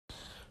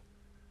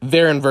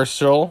Varon versus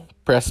Scholl.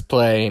 Press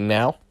play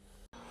now.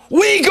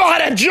 We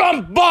got a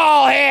jump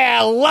ball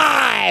here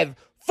live.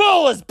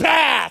 Full as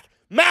pack.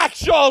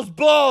 Max Scholl's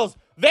Bulls.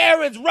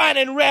 Varon's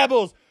running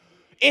Rebels.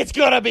 It's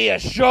going to be a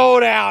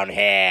showdown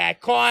here.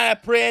 Connor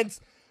Prince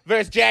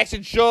versus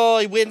Jackson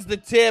Scholl. He wins the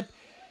tip.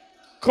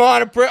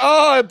 Connor Prince.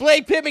 Oh,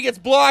 Blake Pittman gets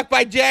blocked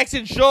by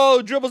Jackson Scholl,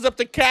 who dribbles up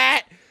the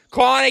cat.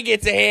 Connor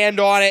gets a hand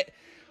on it.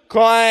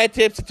 Connor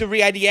tips it to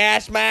Riadi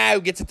Ashma,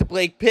 who gets it to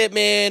Blake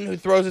Pittman, who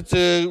throws it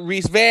to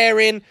Reese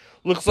Varon.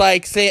 Looks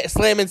like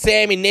Slammin'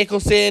 Sammy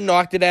Nicholson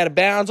knocked it out of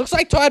bounds. Looks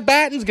like Todd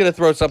Batten's going to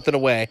throw something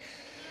away.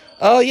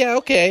 Oh, yeah,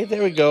 okay.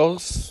 There we go.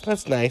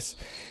 That's nice.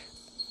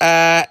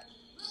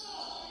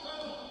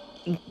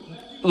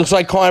 Looks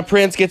like Connor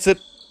Prince gives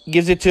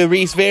it to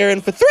Reese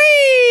Varon for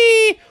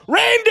three!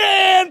 Rain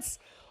dance!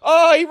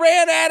 Oh, he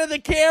ran out of the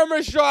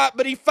camera shot,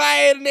 but he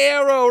fired an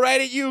arrow right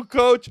at you,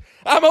 Coach.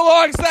 I'm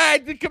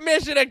alongside the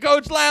commissioner,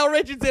 Coach Lyle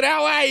Richardson.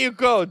 How are you,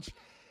 Coach?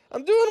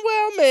 I'm doing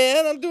well,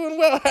 man. I'm doing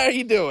well. How are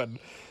you doing?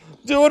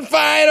 Doing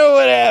fine or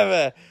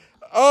whatever.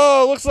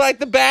 Oh, looks like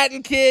the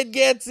Batten kid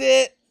gets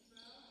it.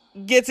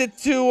 Gets it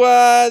to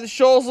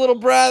Scholl's little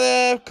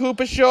brother,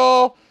 Cooper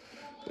Scholl.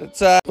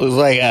 Looks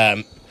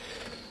like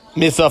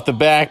miss off the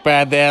back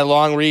bad there.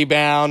 Long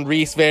rebound.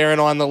 Reese Varon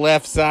on the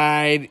left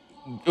side.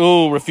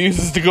 Ooh,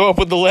 refuses to go up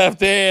with the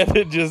left hand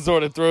and just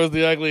sort of throws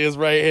the ugliest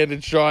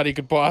right-handed shot he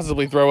could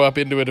possibly throw up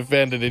into a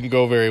defender. Didn't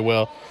go very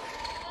well.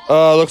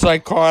 Looks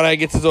like Connor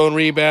gets his own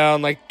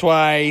rebound like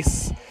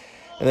twice.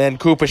 And then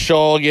Cooper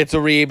Scholl gets a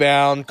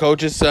rebound.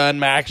 Coach's son,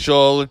 Max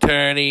Scholl,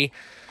 attorney.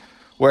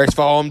 Works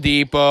for Home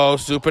Depot.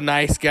 Super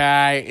nice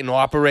guy in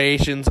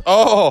operations.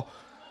 Oh,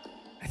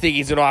 I think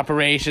he's in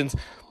operations.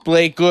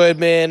 Blake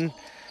Goodman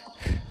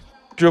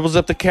dribbles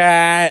up the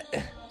cat.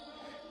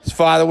 His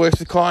father works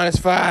with Connor's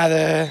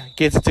father.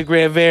 Gets it to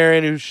Grant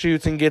Varon, who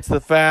shoots and gets the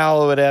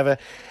foul or whatever.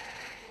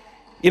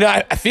 You know,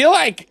 I feel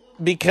like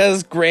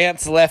because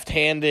Grant's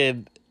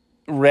left-handed,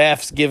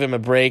 refs give him a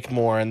break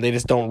more, and they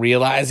just don't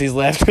realize he's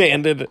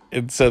left-handed.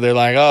 And so they're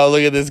like, oh,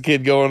 look at this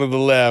kid going to the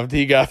left.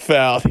 He got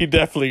fouled. He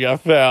definitely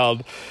got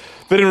fouled.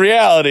 But in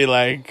reality,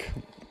 like,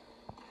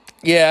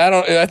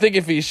 yeah, I think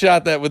if he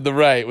shot that with the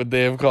right, would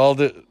they have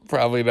called it?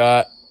 Probably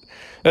not.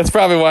 That's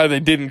probably why they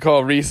didn't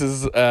call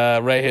Reese's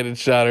right-handed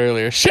shot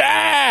earlier.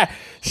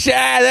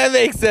 That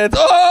makes sense.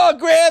 Oh,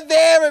 Grant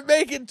Varon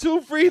making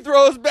 2 free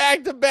throws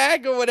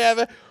back-to-back or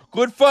whatever.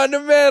 Good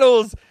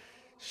fundamentals.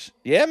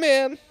 Yeah,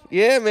 man.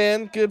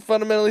 Good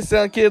fundamentally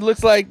sound kid.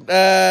 Looks like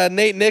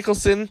Nate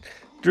Nicholson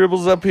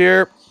dribbles up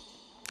here.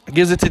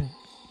 Gives it to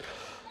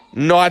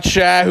not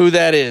shy who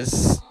that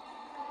is.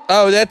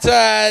 Oh, that's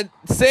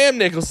Sam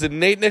Nicholson,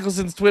 Nate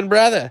Nicholson's twin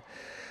brother.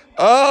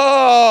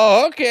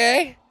 Oh,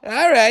 okay.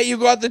 All right, you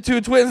got the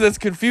 2 twins. That's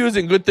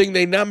confusing. Good thing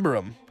they number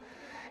them.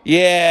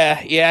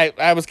 Yeah,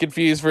 I was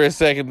confused for a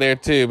second there,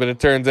 too, but it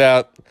turns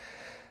out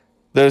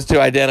those 2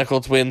 identical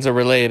twins are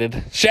related.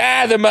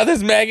 Their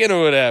mother's Megan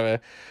or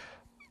whatever.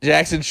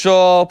 Jackson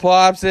Scholl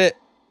pops it.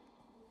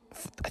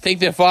 I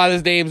think their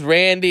father's name's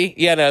Randy.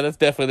 Yeah, no, that's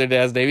definitely their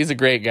dad's name. He's a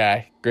great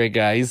guy.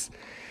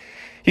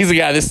 He's a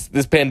guy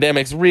this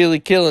pandemic's really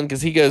killing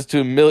because he goes to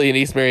 1 million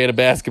East Marietta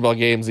basketball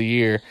games a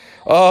year.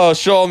 Oh,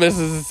 Scholl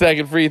misses his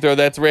second free throw.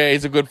 That's rare.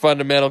 He's a good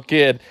fundamental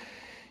kid.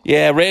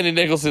 Yeah, Randy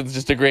Nicholson's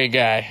just a great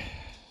guy.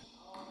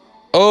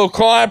 Oh,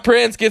 Connor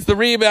Prince gets the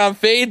rebound,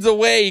 fades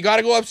away. You got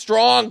to go up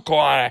strong,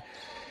 Connor.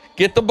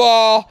 Get the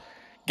ball,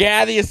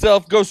 gather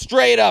yourself, go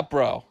straight up,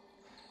 bro.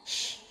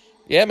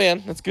 Yeah,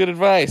 man, that's good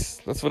advice.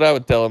 That's what I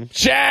would tell him.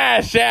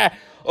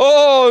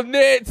 Oh,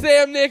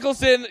 Sam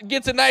Nicholson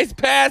gets a nice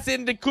pass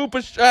into Cooper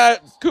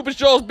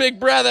Scholl's big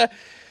brother.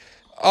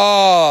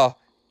 Oh,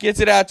 gets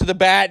it out to the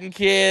Batten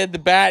kid. The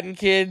Batten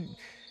kid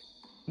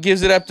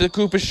gives it up to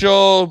Cooper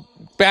Scholl.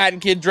 Batten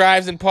kid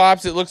drives and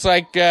pops. It looks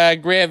like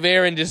Grant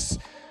Varon just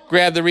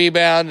grabbed the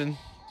rebound and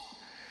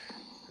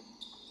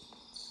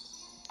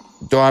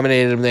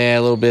dominated him there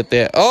a little bit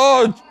there.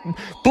 Oh,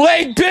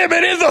 Blake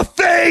Pittman in the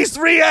face.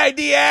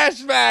 Re-ID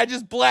Ashman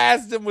just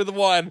blast him with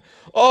one.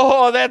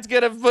 Oh, that's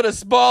going to put a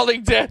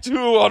Spalding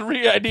tattoo on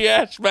Re-ID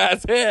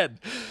Ashman's head.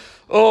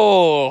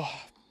 Oh.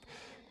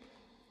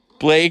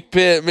 Blake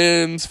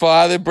Pittman's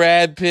father,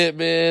 Brad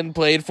Pittman,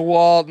 played for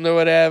Walton or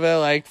whatever,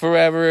 like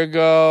forever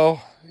ago.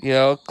 You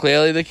know,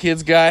 clearly the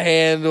kid's got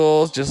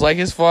handles, just like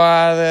his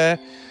father.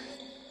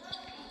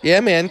 Yeah,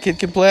 man, kid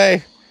can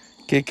play.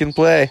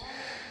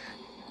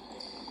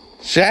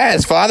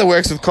 His father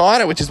works with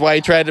Connor, which is why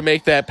he tried to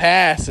make that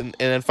pass, and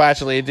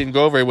unfortunately it didn't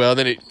go very well.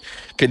 Then it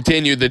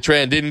continued the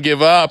trend, didn't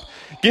give up.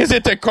 Gives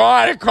it to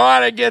Connor.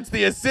 Connor gets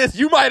the assist.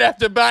 You might have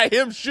to buy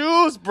him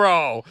shoes,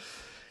 bro.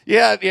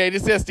 Yeah, he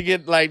just has to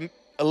get like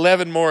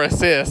 11 more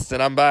assists,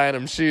 and I'm buying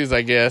him shoes,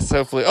 I guess,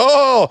 hopefully.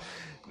 Oh,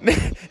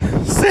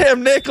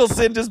 Sam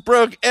Nicholson just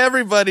broke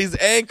everybody's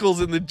ankles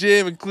in the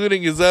gym,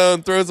 including his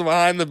own. Throws a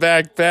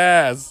behind-the-back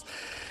pass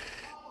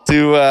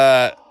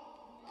to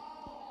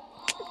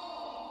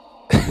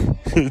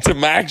to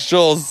Max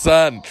Scholl's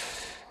son.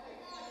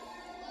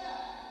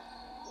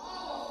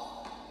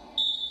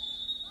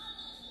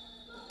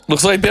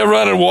 Looks like they're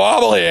running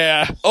wobble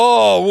here.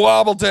 Oh,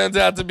 wobble turns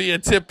out to be a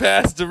tip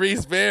pass to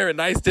Reese Barron.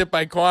 Nice tip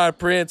by Connor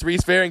Prince.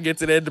 Reese Barron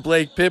gets it into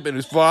Blake Pittman,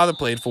 whose father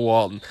played for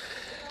Walton.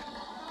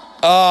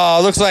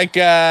 Oh, looks like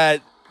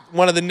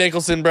one of the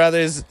Nicholson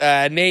brothers,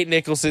 Nate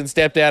Nicholson,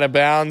 stepped out of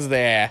bounds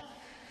there.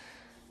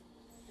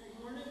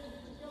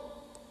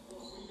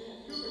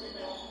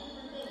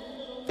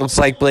 Looks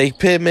like Blake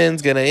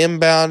Pittman's going to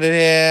inbound it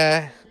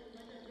here.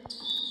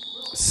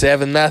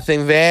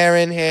 7-0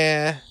 Barron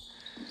here.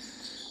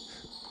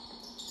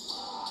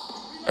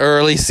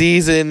 Early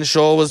season,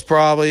 Scholl was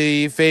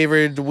probably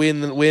favored to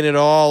win it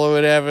all or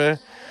whatever.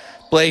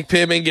 Blake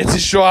Pittman gets a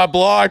shot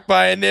blocked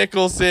by a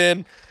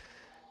Nicholson.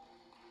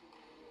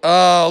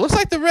 Oh, looks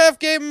like the ref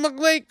gave him a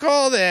late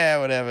call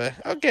there, whatever.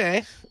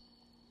 Okay.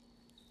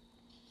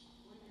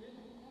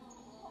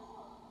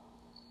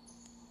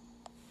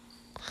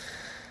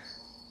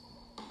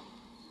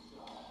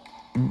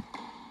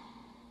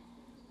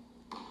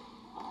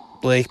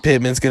 Blake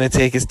Pittman's going to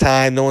take his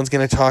time. No one's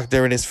going to talk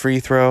during his free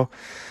throw.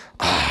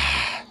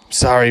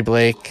 Sorry,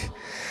 Blake.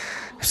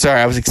 Sorry,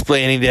 I was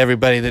explaining to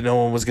everybody that no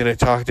one was going to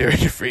talk during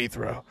your free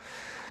throw.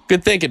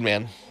 Good thinking,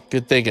 man.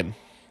 Good thinking.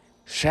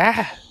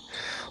 Sha.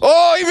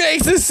 Oh, he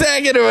makes a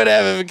second or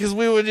whatever because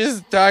we were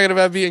just talking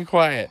about being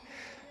quiet.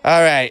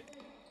 All right.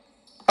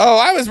 Oh,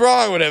 I was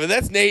wrong, whatever.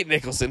 That's Nate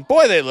Nicholson.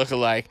 Boy, they look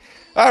alike.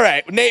 All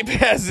right. Nate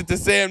passes it to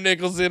Sam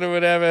Nicholson or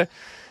whatever.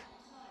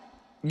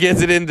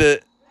 Gets it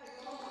into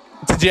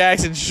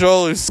Jackson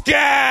Scholl, who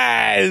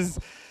skies.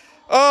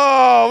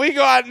 Oh, we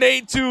got an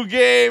 8-2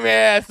 game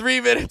here. 3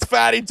 minutes,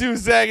 42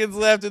 seconds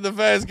left in the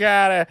first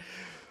quarter.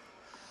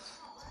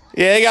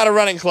 Yeah, they got a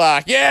running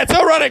clock. Yeah, it's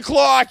a running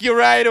clock. You're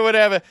right, or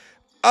whatever.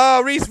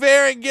 Reese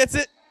Barron gets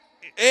it,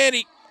 and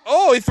he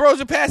throws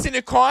a pass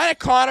into Connor.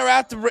 Connor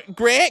out to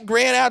Grant.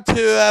 Grant out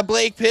to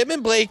Blake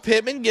Pittman. Blake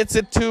Pittman gets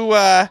it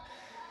to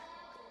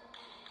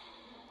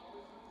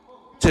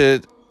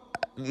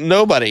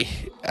nobody,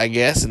 I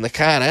guess, in the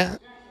corner.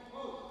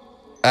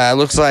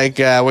 Looks like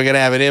we're going to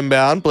have an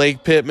inbound.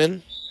 Blake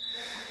Pittman.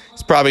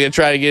 He's probably going to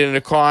try to get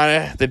into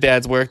Connor. The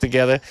dads work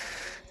together.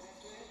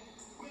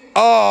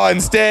 Oh,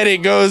 instead it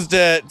goes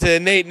to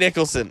Nate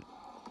Nicholson.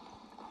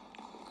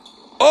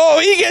 Oh,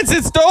 he gets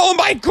it stolen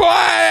by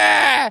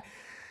Connor.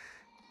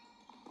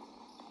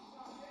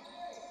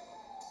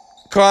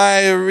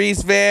 Connor,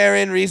 Reese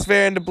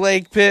Barron to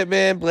Blake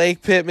Pittman.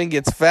 Blake Pittman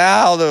gets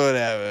fouled or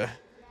whatever.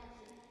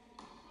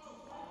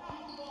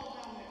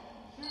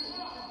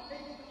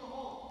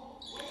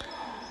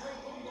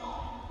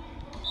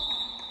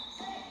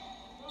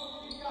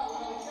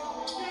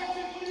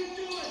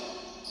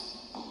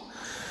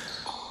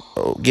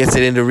 Gets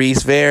it into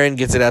Reese Barron,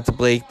 gets it out to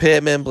Blake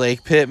Pittman.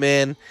 Blake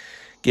Pittman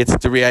gets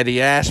it to Riadi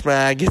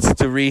Ashma, gets it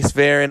to Reese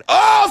Barron.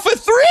 Oh, for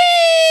 3!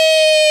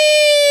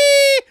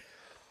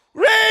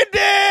 Rain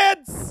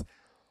dance!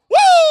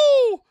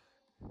 Woo!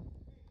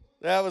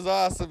 That was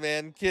awesome,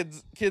 man.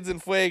 Kids in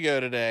fuego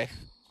today.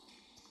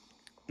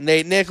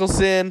 Nate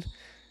Nicholson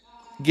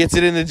gets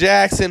it into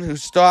Jackson, who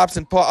stops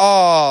and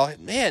oh,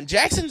 man,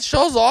 Jackson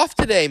shows off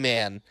today,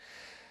 man.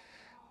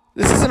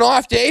 This is an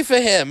off day for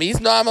him.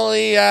 He's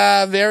normally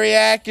very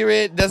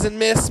accurate, doesn't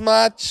miss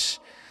much.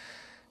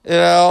 You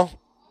know,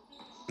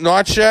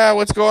 not sure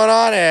what's going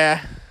on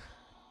here.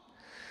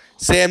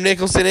 Sam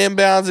Nicholson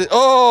inbounds it.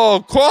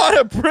 Oh,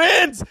 Connor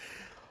Prince.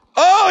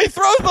 Oh, he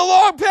throws the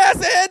long pass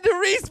ahead to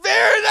Reese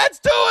Barron. That's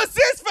 2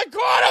 assists for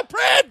Connor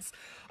Prince.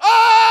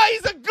 Oh,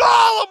 he's a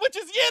golem, which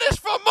is Yiddish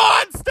for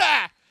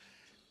monster.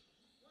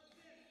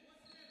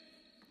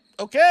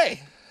 Okay.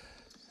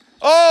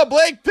 Oh,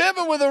 Blake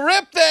Pittman with a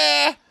rip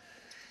there.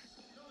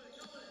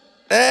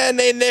 And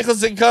Nate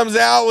Nicholson comes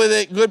out with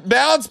it. Good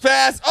bounce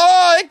pass.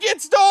 Oh, it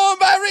gets stolen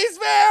by Reese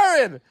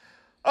Barron.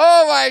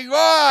 Oh, my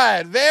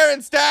God.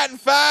 Barron starting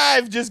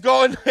 5, just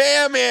going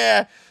ham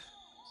here.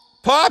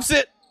 Pops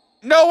it.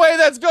 No way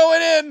that's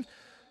going in.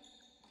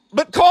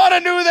 But Connor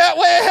knew that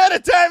way ahead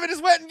of time and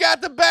just went and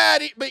got the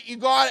bat. But you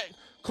got it.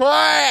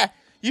 Connor,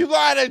 you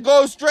got to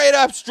go straight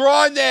up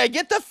strong there.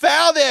 Get the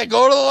foul there.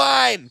 Go to the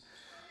line.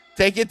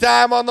 Take your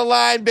time on the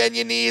line. Bend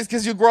your knees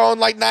because you're growing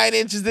like 9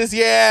 inches this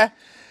year.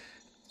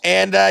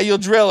 And you'll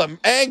drill him.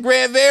 And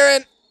Grant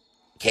Barron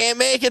can't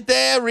make it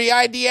there.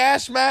 Riadi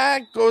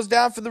Ashma goes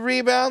down for the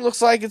rebound.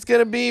 Looks like it's going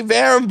to be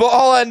Barron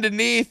ball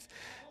underneath.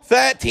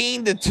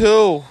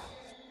 13-2.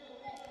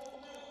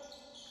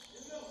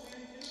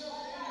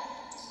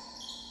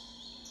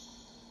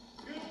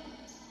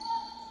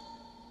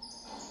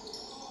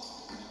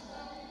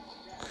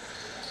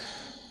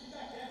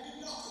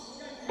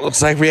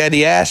 Looks like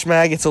Riadi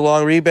Ashma gets a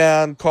long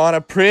rebound.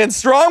 Connor Prince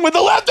strong with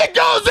the left. It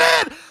goes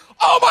in.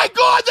 Oh, my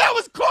God, that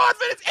was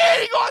confidence.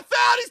 And he got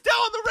fouled. He's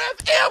telling the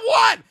ref, and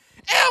one.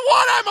 And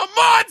one, I'm a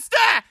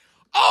monster.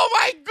 Oh,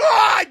 my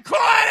God,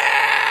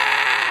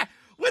 Connor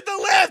with the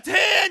left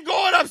hand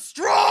going up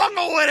strong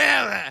or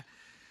whatever.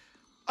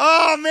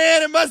 Oh,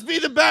 man, it must be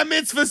the bar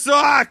mitzvah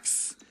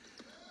socks.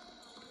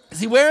 Is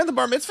he wearing the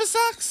bar mitzvah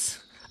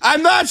socks?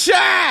 I'm not sure.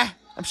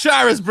 I'm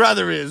sure his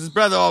brother is. His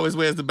brother always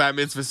wears the bar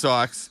mitzvah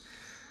socks.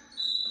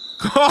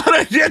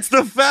 Connor gets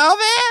the foul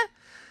there?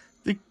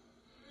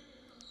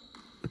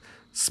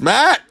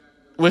 Smart.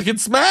 Wicked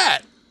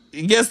smart.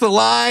 He gets the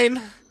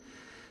line.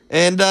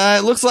 And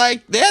it looks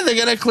like they're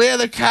going to clear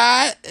the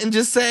cart and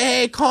just say,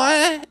 hey,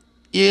 Connor,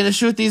 you're going to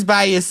shoot these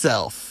by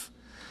yourself.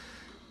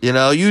 You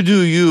know, you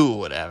do you,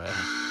 whatever.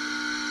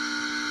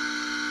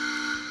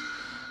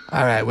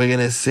 All right, we're going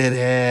to sit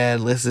here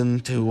and listen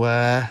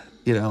to,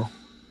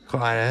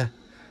 Connor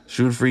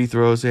shoot free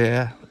throws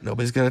here.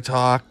 Nobody's going to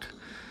talk.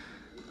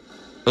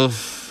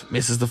 Oof,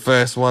 misses the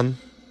first one.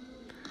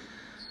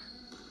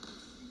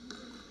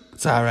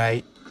 It's all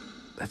right.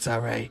 That's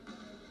all right.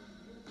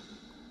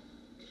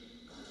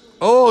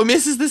 Oh,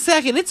 misses the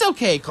second. It's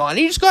okay, Connor.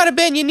 You just got to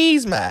bend your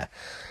knees, man.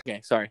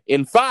 Okay, sorry.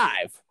 In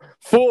 5,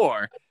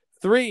 4,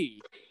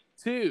 3,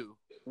 2,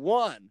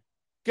 1,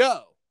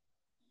 go.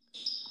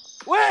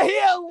 We're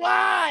here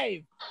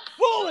live.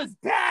 Full as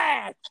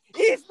packed.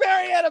 East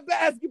Marietta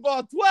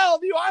basketball,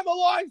 12U. I'm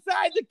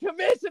alongside the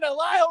commissioner,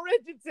 Lyle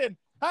Richardson.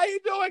 How you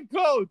doing,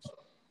 Coach?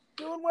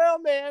 Doing well,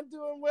 man.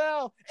 Doing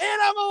well.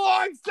 And I'm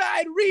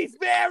alongside Reese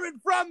Barron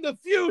from the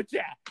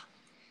future.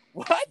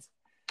 What?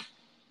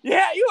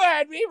 Yeah, you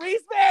heard me.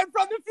 Reese Barron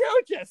from the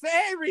future. Say,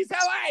 hey, Reese,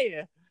 how are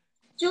you?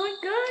 Doing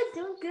good.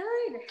 Doing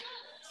good.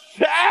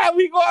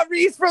 We got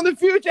Reese from the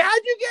future.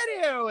 How'd you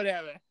get here or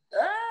whatever?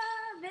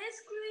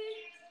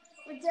 Basically,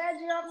 my dad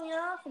dropped me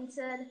off and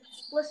said,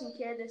 listen,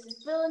 kid, this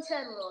is Bill and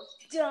Ted rules.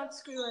 Don't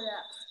screw it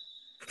up.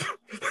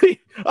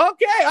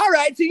 Okay, all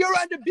right. So you're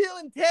under Bill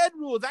and Ted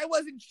rules. I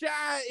wasn't sure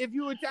if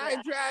you were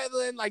time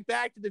traveling, like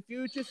Back to the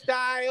Future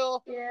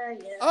style. Yeah.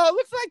 Oh, it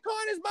looks like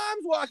Connor's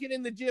mom's walking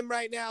in the gym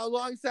right now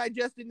alongside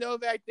Justin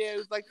Novak there,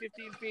 who's like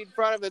 15 feet in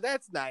front of her.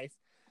 That's nice.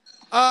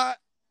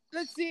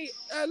 Let's see.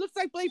 Looks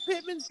like Blake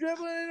Pittman's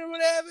dribbling or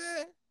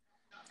whatever.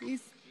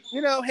 He's,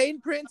 Hayden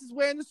Prince is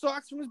wearing the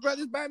socks from his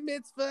brother's bar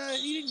mitzvah.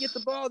 He didn't get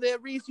the ball there,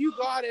 Reese. You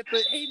got it,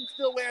 but Hayden's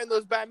still wearing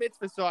those bar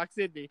mitzvah socks,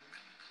 isn't he?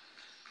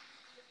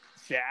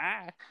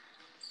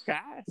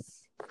 Gosh.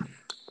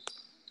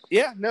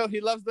 Yeah, no,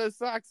 he loves those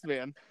socks,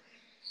 man.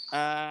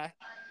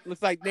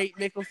 Looks like Nate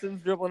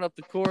Nicholson's dribbling up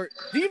the court.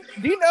 Do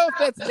you know if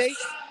that's Nate,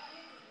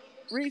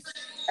 Reese?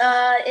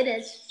 It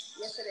is.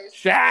 Yes, it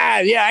is.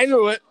 Yeah,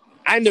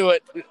 I knew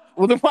it.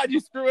 Well, then why'd you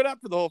screw it up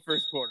for the whole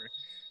first quarter?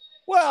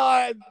 Well,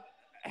 I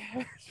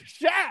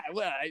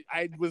was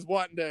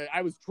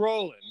I was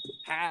trolling.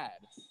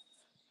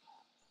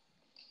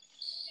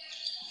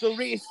 So,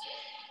 Reese,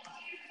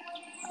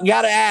 you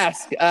gotta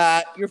ask.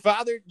 Your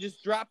father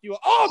just dropped you.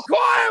 Oh,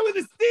 Connor with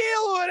a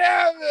steal or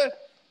whatever.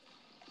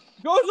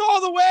 Goes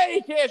all the way.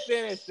 He can't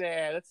finish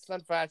there. That's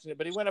unfortunate.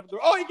 But he went up.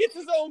 Oh, he gets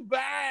his own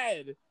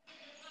bad.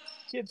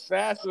 Kid's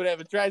fast or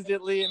whatever. Tries to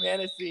hit Liam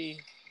Hennessy.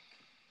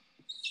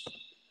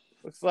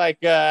 Looks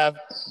like a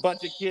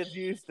bunch of kids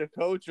used to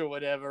coach or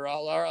whatever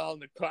all are on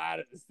the quad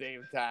at the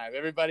same time.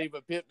 Everybody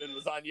but Pittman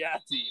was on your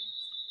team.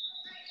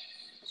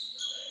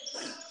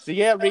 So,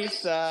 yeah,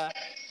 Reese,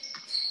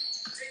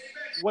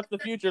 what's the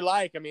future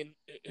like? I mean,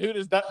 who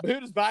does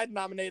Biden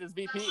nominate as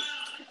VP?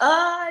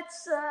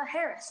 It's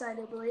Harris, I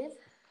do believe.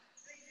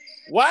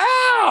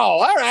 Wow!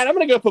 All right, I'm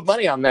gonna go put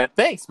money on that.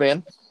 Thanks,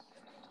 man.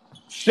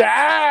 Look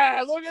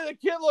at the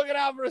kid looking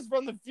out for us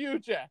from the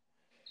future.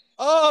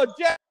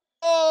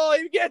 Oh,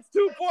 he gets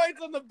 2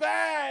 points on the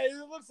bat.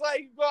 It looks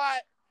like he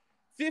got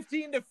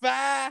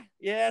 15-5.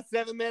 Yeah,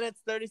 7 minutes,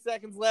 30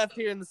 seconds left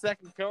here in the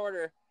second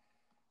quarter.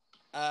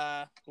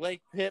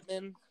 Blake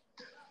Pittman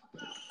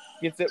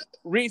gets it.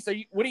 Reese,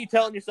 what are you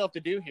telling yourself to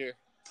do here?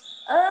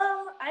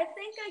 I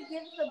think I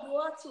give the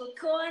ball to a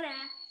corner.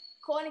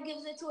 Corner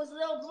gives it to his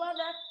little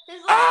brother.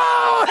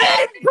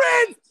 Hayden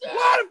Prince!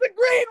 Lot of the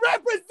Green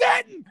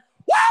representing!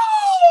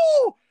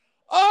 Woo!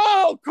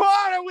 Oh,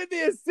 Connor with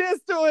the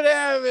assist or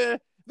whatever.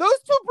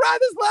 Those two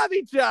brothers love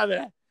each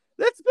other.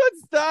 That's good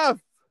stuff.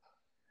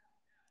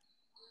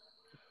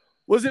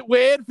 Was it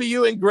weird for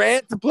you and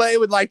Grant to play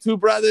with like two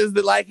brothers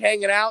that like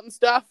hanging out and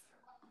stuff?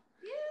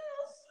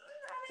 Yes,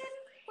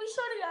 we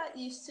sort of got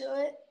used to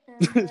it.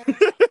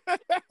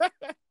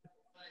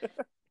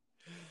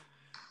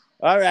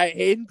 All right,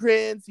 Hayden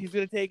Prince. He's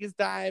gonna take his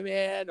time,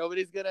 man.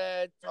 Nobody's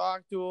gonna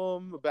talk to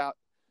him about.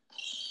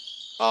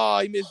 Oh,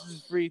 he misses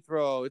his free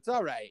throw. It's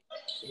all right,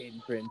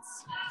 Hayden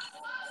Prince.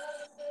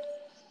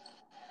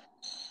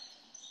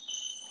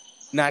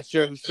 Not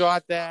sure who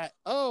shot that.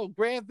 Oh,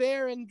 Grant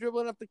Barron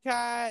dribbling up the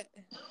kite.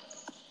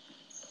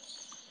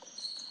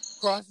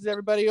 Crosses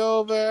everybody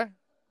over.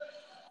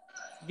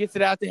 Gets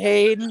it out to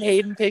Hayden.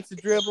 Hayden takes the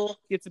dribble.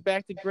 Gets it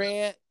back to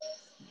Grant.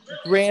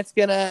 Grant's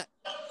going to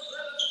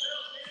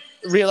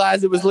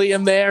realize it was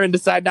Liam there and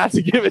decide not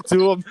to give it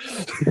to him.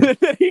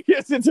 He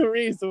gives it to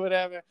Reese or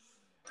whatever.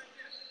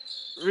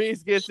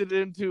 Reese gets it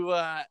into,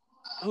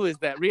 who is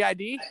that?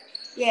 Re-ID?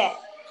 Yeah.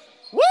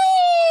 Woo!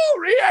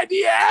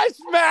 Re-ID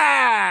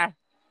Ashma!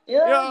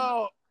 Yeah.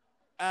 Yo,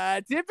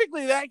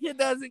 typically that kid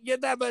doesn't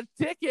get that much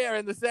tick here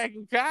in the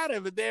second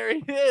quarter, but there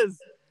he is,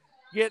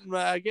 getting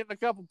a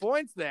couple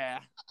points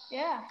there.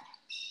 Yeah,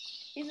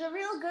 he's a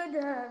real good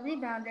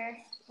rebounder.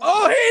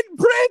 Oh, Hayden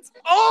Prince!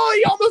 Oh,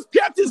 he almost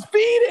kept his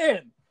feet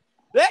in.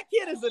 That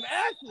kid is an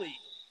athlete.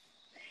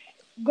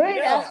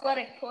 Great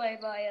athletic play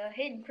by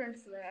Hayden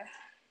Prince there.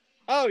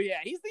 Oh, yeah.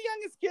 He's the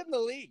youngest kid in the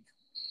league.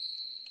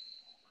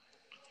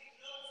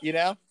 You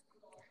know?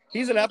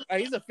 He's a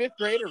fifth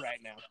grader right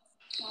now.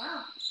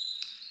 Wow.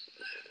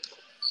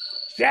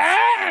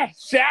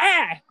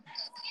 Shy!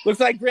 Looks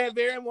like Grant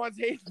Barron wants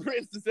Hayden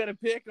Prince to set a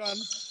pick on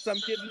some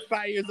kid that's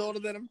 5 years older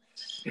than him.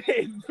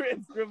 Hayden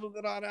Prince dribbles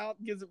it on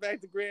out, gives it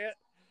back to Grant.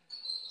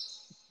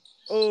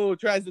 Oh,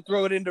 tries to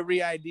throw it into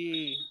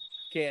Re-ID.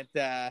 Can't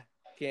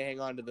hang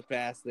on to the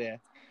pass there.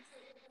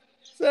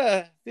 It's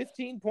a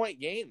 15-point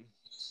game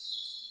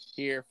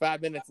here.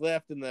 5 minutes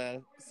left in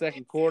the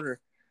second quarter.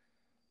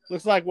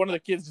 Looks like one of the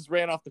kids just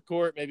ran off the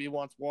court. Maybe he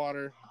wants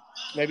water.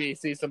 Maybe he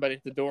sees somebody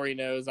at the door he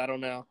knows. I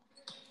don't know.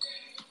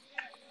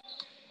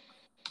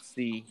 Let's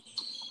see.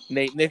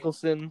 Nate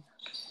Nicholson.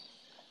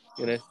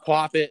 Gonna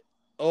pop it.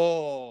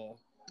 Oh.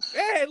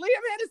 Hey,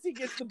 Liam Hennessy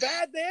gets the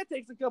bad there.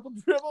 Takes a couple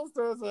dribbles.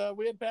 Throws a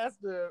weird pass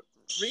to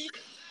Reed.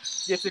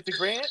 Gets it to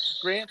Grant.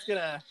 Grant's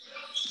gonna...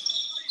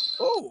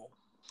 Ooh.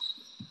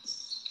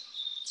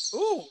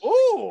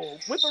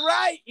 With the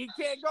right. He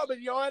can't go, but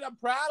you know what? I'm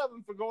proud of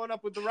him for going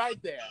up with the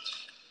right there.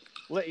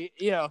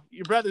 You know,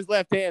 your brother's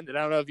left-handed.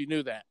 I don't know if you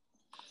knew that.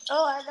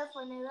 Oh, I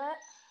definitely knew that.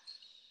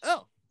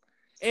 Oh.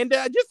 And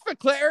just for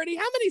clarity,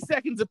 how many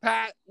seconds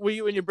apart were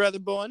you and your brother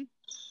born?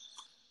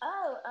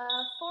 Oh,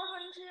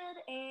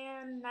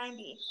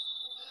 490.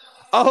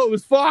 Oh, it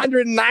was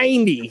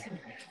 490.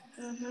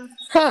 Mm-hmm.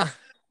 Huh.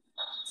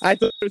 I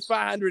thought it was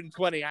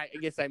 520. I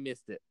guess I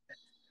missed it.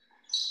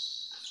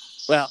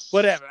 Well,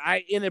 whatever.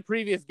 In the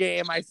previous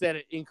game, I said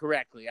it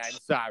incorrectly. I'm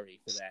sorry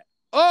for that.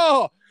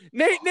 Oh,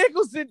 Nate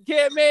Nicholson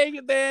can't make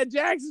it there.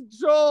 Jackson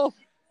Scholl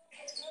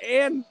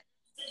and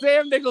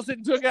Sam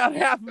Nicholson took out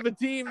half of the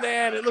team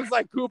there, and it looks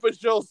like Cooper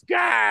Scholl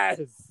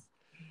skies.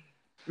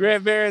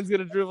 Grant Barron's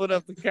going to dribble it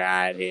up the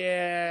court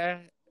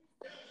here.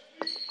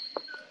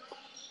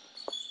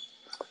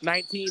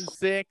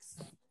 19-6,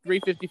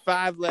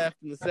 3:55 left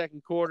in the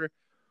second quarter.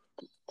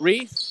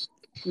 Reese,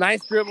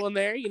 nice dribble in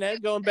there, you know,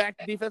 going back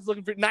to defense,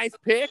 looking for nice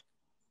pick.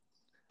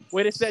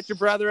 Way to set your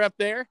brother up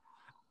there.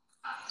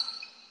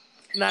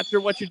 Not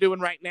sure what you're doing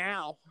right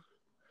now.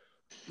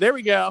 There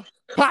we go.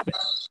 Pop it.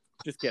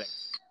 Just kidding.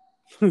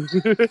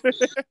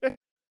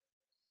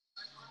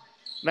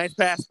 Nice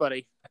pass,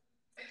 buddy.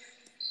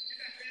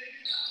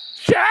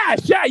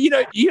 Shy. You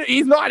know,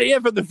 he's not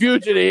here from the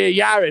future to hear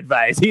your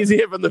advice. He's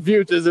here from the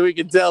future so he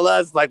can tell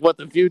us like what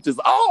the future's.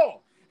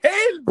 Oh,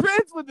 Hayden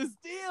Prince with the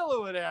steal or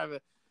whatever.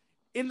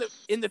 In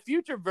the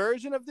future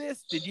version of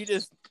this, did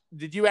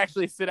you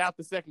actually sit out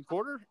the second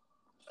quarter?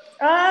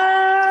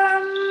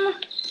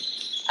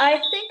 I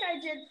think I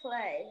did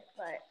play,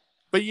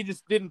 but you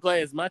just didn't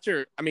play as much.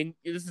 Or I mean,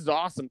 this is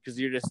awesome because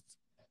you're just,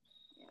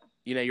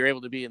 you know, you're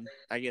able to be in,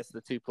 I guess,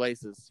 the two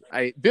places.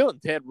 Bill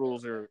and Ted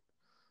rules are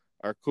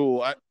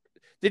cool.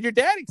 Did your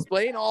dad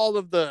explain all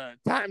of the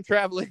time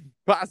traveling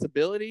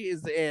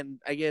possibilities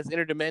and I guess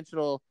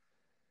interdimensional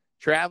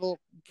travel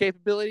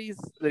capabilities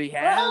that he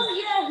has? Well,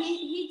 yeah,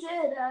 he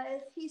did.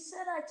 He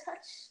said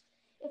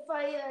if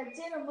I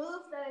did a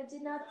move that I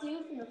did not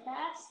do from the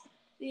past,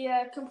 the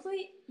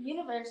complete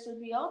universe would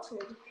be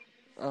altered.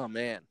 Oh,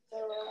 man. So,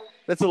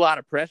 that's a lot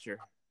of pressure.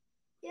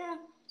 Yeah.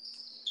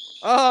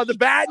 Oh, the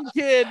Batten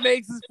kid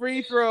makes his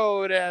free throw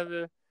or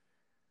whatever.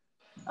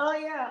 Oh,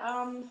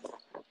 yeah.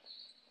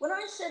 When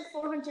I said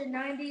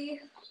 490,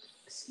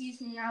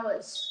 excuse me, I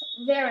was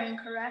very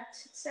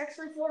incorrect. It's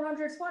actually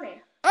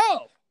 420.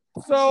 Oh,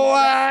 so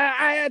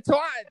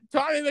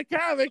Tommy the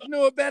comic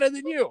knew it better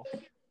than you.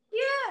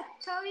 Yeah,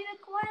 Tommy the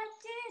comic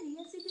did.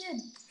 Yes, he did.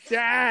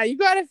 Yeah, you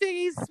gotta think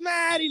he's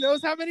smart. He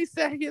knows how many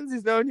seconds.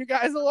 He's known you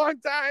guys a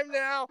long time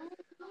now.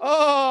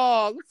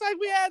 Oh, looks like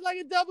we had like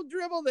a double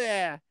dribble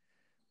there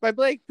by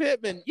Blake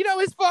Pittman. You know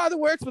his father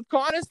works with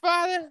Connor's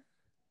father?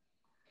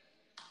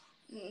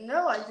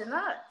 No, I did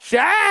not.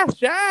 Shy.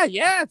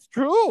 Yeah, it's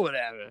true.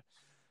 Whatever.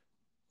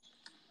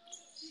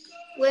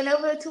 Went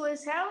over to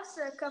his house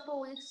a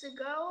couple weeks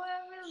ago.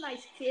 A real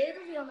nice kid,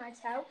 real nice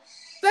house.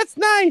 That's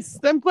nice.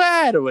 I'm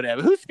glad or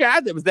whatever. Who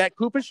scored that? Was that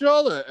Cooper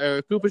Scholl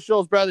or Cooper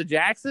Scholl's brother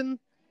Jackson?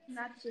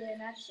 Not sure.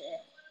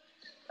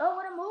 Oh,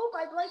 what a move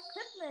by Blake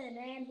Pittman,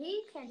 and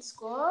he can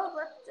score,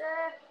 but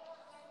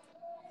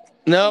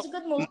no, it's a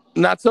good move.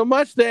 Not so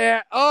much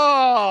there.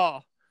 Oh.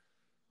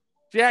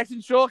 Jackson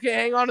Scholl can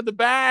hang on to the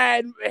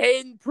bag.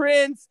 Hayden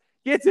Prince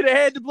gets it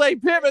ahead to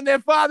Blake Pittman. Their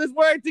fathers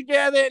work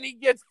together, and he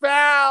gets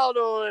fouled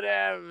or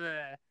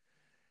whatever.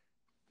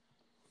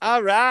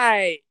 All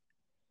right.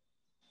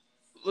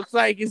 Looks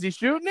like, is he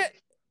shooting it?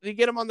 Did he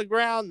get him on the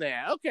ground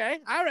there? Okay.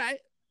 All right.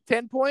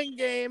 10-point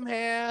game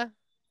here.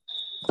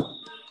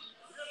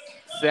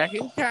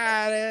 Second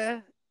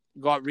quarter.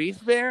 Got Reese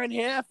Barron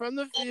here from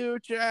the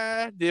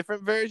future.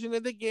 Different version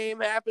of the game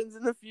happens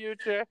in the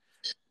future.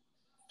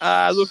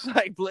 Looks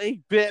like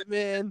Blake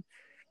Pittman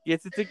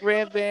gets it to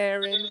Grant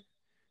Barron.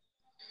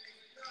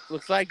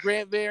 Looks like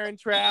Grant Barron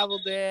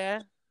traveled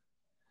there.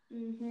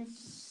 Mm-hmm.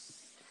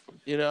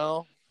 You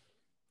know,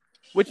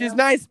 which is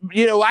nice.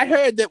 You know, I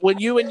heard that when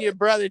you and your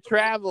brother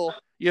travel,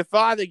 your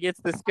father gets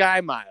the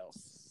Sky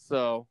Miles.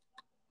 So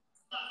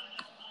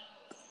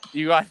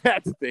you got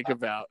that to think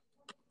about.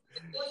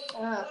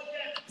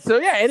 So,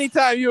 yeah,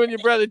 anytime you and your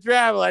brother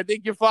travel, I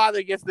think your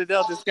father gets the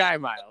Delta Sky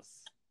Miles.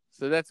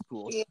 So that's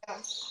cool. Yeah.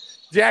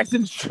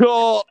 Jackson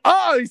Scholl.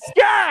 Oh, he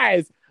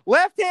skies!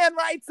 Left hand,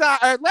 right side,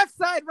 or left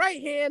side,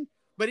 right hand,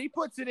 but he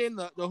puts it in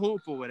the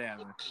hoop or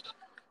whatever.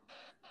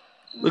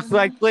 Looks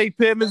like Blake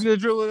Pittman's going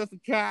to dribble it off the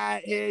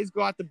cat. Hey, he's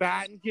got the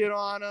batting kit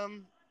on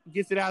him.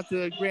 Gets it out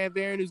to Grant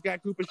Barron, who's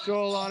got Cooper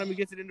Scholl on him. He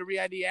gets it into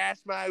Riadi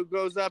Ashma, who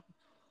goes up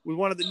with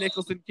one of the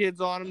Nicholson kids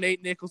on him,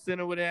 Nate Nicholson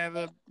or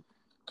whatever.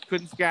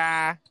 Couldn't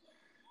sky.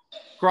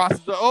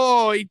 Crosses the,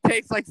 he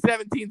takes like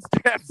 17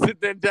 steps and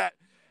then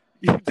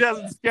he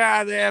doesn't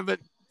sky there, but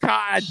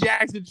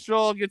Jackson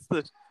Scholl gets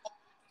the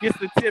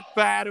tip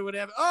pad or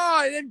whatever.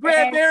 Oh, and then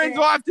Grant Barron's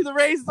off to the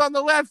races on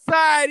the left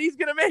side. He's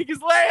going to make his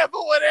layup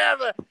or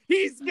whatever.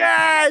 He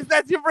skies.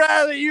 That's your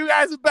brother. You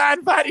guys are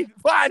batting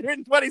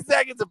 520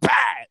 seconds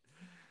apart.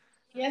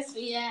 Yes,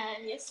 we are.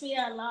 Yes, we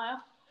are,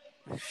 Lyle.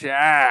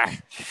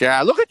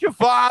 Sure. Look at your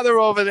father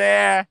over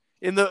there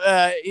in the,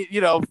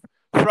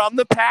 from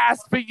the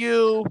past for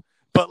you.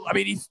 But, I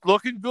mean, he's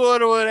looking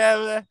good or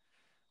whatever.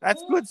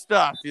 That's good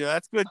stuff.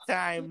 That's good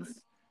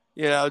times.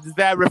 Does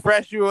that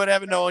refresh you or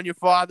whatever, knowing your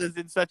father's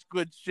in such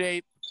good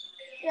shape?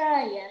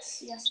 Yeah,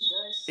 yes, it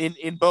does.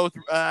 In both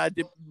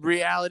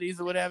realities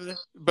or whatever?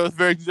 Both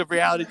versions of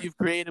reality you've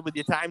created with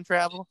your time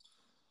travel?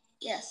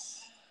 Yes.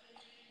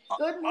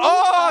 Good news.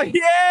 Oh,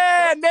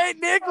 yeah! Nate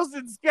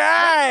Nicholson,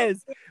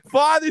 skies!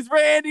 Father's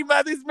Randy,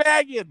 mother's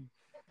Megan.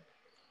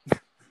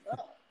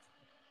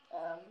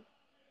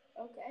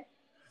 Okay.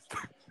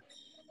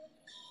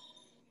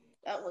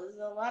 That was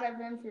a lot of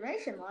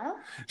information, Lyle.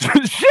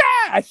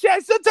 Yeah.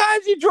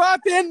 Sometimes you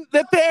drop in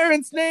the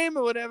parent's name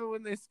or whatever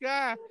when they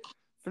sky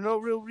for no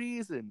real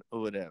reason or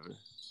whatever.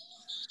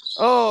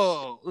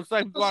 Oh, looks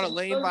like we got a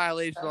lane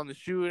violation on the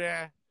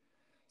shooter.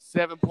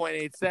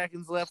 7.8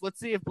 seconds left. Let's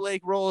see if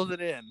Blake rolls it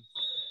in.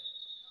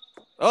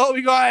 Oh,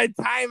 we got a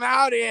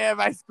timeout here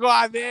by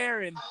Scott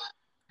Barron.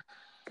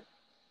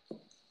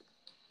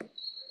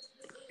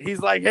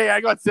 He's like, hey,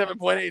 I got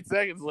 7.8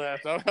 seconds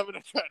left. I'm going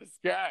to try to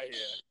sky here.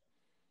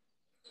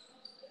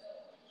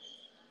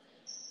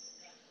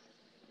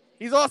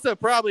 He's also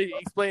probably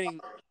explaining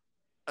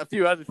a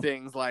few other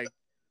things, like,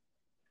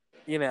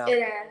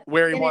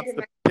 where he wants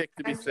the pick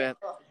to be sent.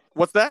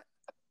 What's that?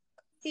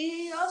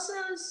 He also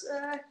is,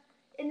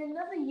 in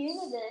another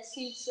universe,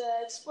 he's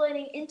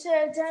explaining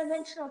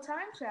interdimensional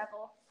time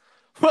travel.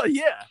 Well,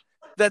 yeah,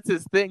 that's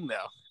his thing,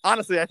 though.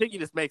 Honestly, I think he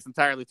just makes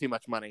entirely too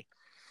much money.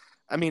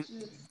 I mean,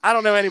 I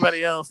don't know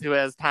anybody else who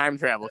has time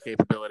travel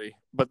capability,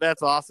 but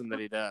that's awesome that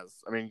he does.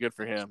 I mean, good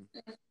for him.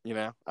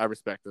 I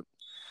respect it.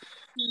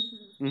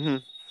 Mm-hmm.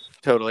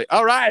 Totally.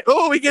 All right.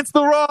 Oh, he gets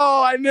the roll.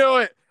 I knew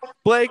it.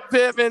 Blake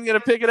Pittman going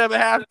to pick it up a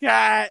half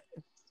cat.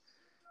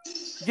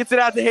 Gets it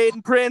out to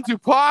Hayden Prince, who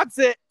pops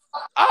it.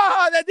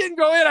 Oh, that didn't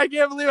go in. I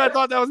can't believe I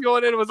thought that was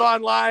going in. It was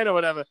online or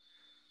whatever.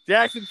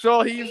 Jackson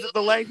Scholl heaves at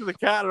the length of the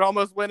cat. It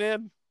almost went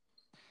in.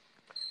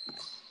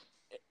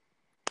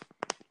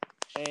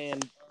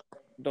 And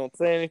don't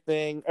say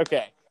anything.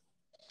 Okay.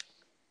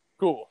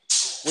 Cool.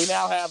 We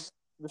now have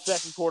the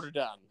second quarter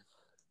done.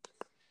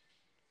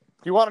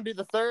 Do you want to do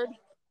the third?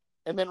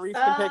 And then Reese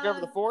can take over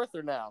the fourth,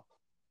 or now?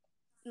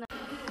 No.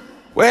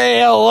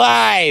 We're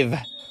alive!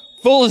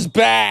 Full's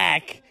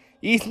back!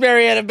 East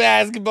Marietta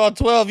Basketball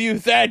 12U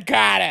third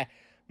quarter.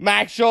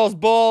 Mike Scholl's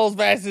Bulls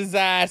versus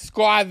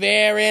Scott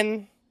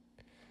Barron.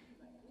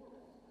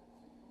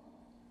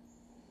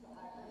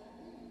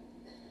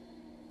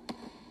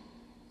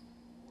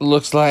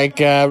 Looks like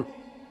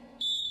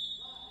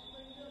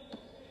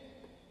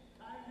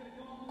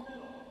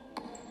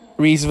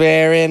Reese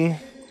Barron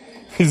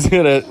is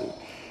gonna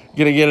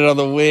get it on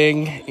the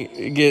wing.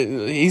 He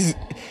gets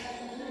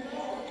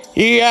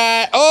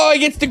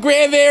the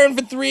Grant Barron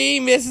for three,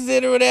 misses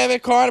it or whatever.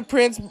 Connor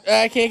Prince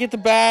can't get the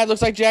bad.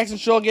 Looks like Jackson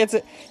Scholl gets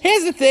it.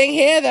 Here's the thing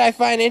here that I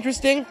find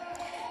interesting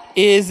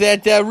is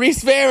that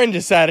Reese Barron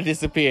decided to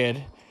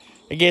disappeared.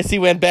 I guess he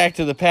went back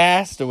to the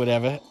past or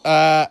whatever.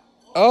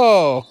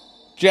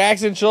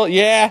 Jackson Scholl,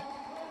 yeah.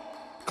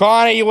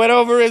 Connor, you went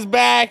over his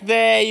back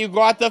there. You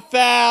got the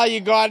foul. You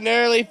got an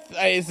early,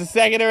 it's the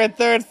second or a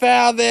third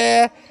foul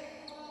there.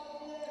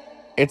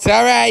 It's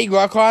all right. You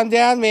got to calm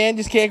down, man.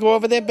 Just can't go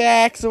over their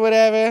backs or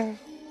whatever.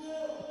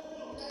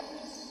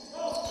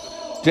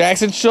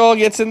 Jackson Scholl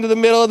gets into the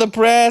middle of the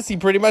press. He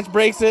pretty much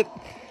breaks it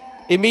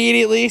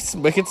immediately.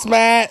 Wicked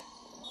smart.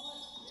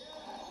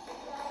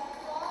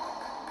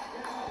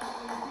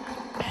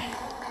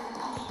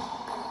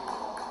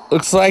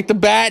 Looks like the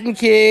Batten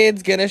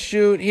kid's gonna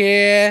shoot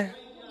here.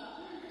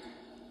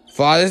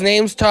 Father's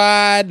name's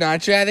Todd.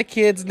 Not sure the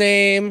kid's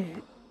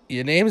name.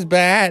 Your name's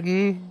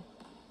Batten.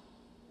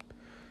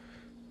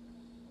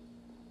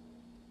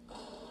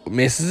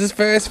 Misses his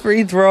first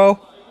free throw.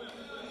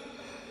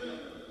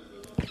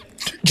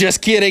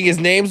 Just kidding. His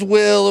name's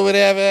Will or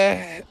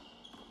whatever.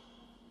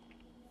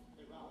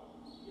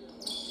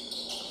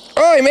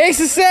 Oh, he makes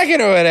his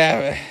second or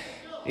whatever.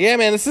 Yeah,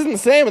 man, this isn't the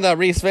same without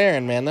Reese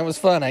Barron, man. That was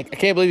fun. I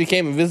can't believe he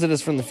came and visited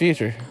us from the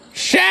future.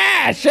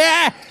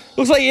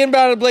 Looks like he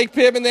inbounded Blake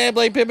Pittman there.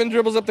 Blake Pittman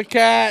dribbles up the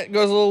cat,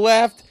 goes a little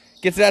left,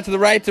 gets it out to the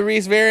right to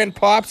Reese Varian,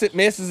 pops it,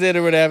 misses it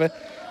or whatever.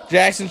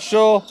 Jackson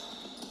Scholl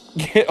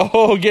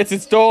gets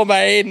it stolen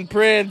by Hayden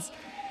Prince.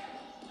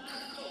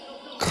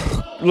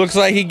 Looks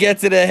like he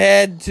gets it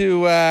ahead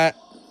to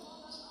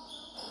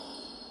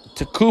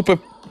Cooper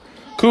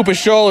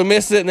Scholl, who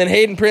misses it, and then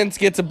Hayden Prince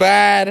gets a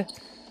bad.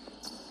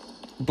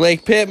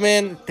 Blake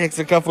Pittman takes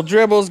a couple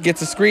dribbles,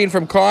 gets a screen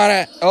from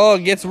Connor. Oh,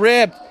 gets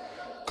ripped.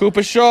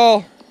 Cooper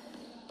Scholl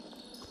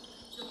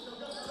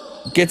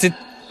gets it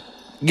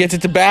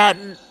to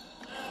Bouton.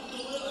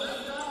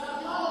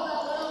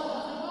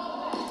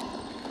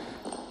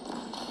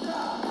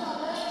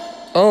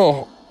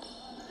 Oh.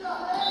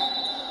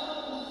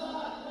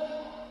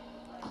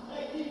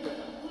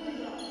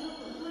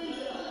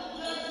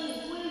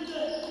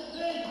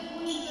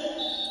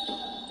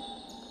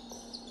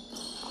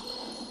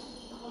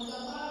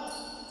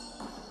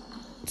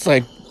 It's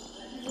like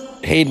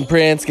Hayden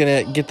Prince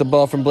gonna get the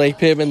ball from Blake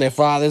Pittman. Their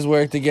fathers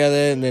work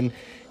together, and then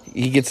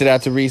he gets it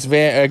out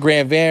to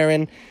Grant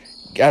Varian,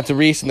 out to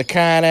Reese in the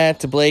corner,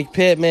 to Blake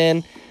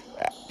Pittman,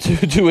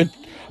 to it.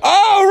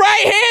 Oh,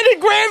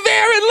 right-handed Grant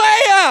Varian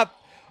layup!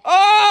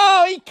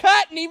 Oh, he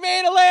cut and he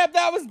made a layup.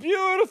 That was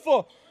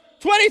beautiful.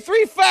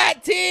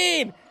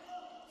 23-14.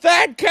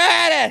 Third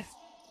quarter.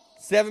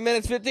 7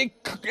 minutes 15.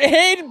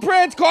 Hayden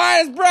Prince,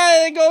 Connor's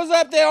brother, goes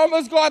up there,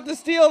 almost got the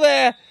steal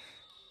there.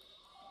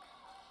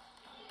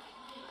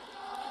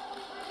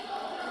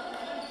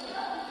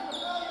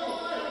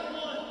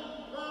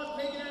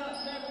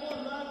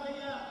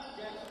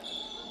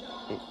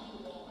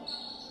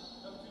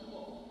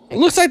 It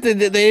looks like they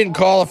didn't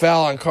call a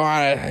foul on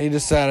Connor. He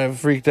just kind of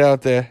freaked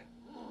out there.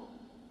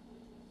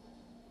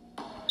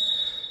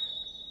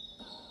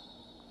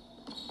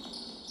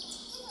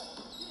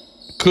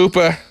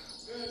 Cooper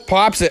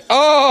pops it.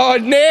 Oh,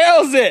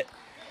 nails it.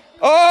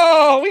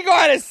 Oh, we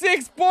got a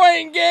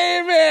 6-point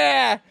game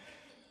here.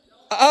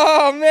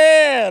 Oh,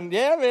 man.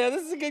 Yeah, man,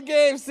 this is a good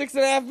game.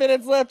 6.5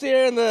 minutes left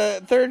here in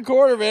the third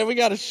quarter, man. We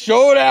got a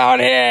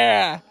showdown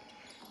here.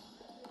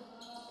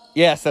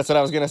 Yes, that's what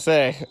I was going to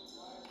say.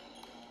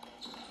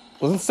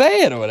 Wasn't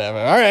saying or whatever.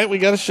 All right, we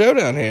got a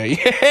showdown here.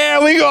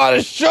 Yeah, we got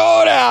a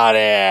showdown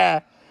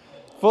here.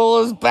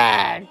 Fuller's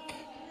back.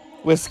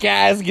 Where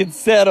skies get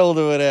settled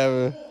or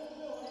whatever.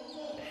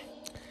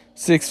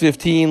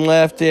 6:15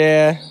 left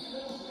there.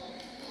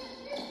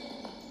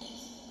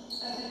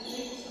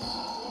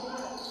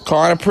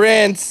 Connor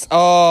Prince. Oh,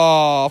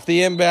 off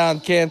the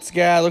inbound. Can't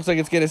sky. Looks like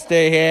it's going to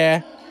stay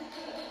here.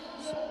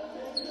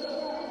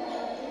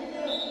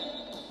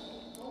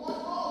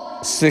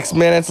 Six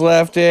minutes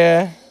left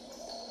here.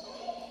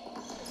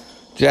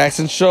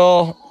 Jackson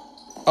Scholl.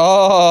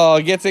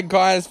 Oh, gets in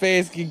Connor's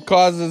face. He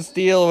causes a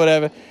steal or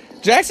whatever.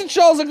 Jackson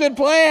Scholl's a good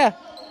player.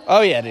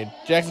 Oh, yeah, dude.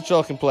 Jackson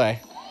Scholl can play.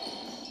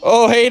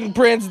 Oh, Hayden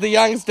Prince, the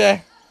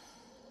youngster.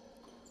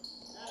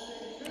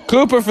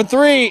 Cooper for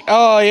three.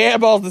 Oh, he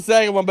airballs the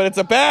second one, but it's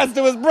a pass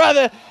to his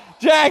brother,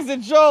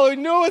 Jackson Scholl,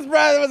 who knew his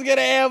brother was going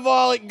to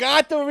airball it.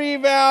 Got the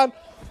rebound.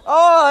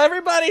 Oh,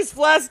 everybody's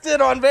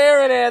flustered on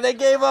Varian. They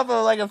gave up a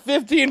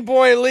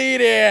 15-point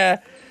lead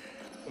here.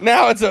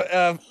 Now it's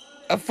a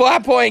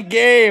 5-point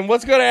game.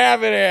 What's going to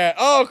happen here?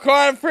 Oh,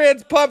 Connor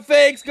Prince pump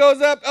fakes, goes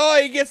up. Oh,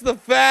 he gets the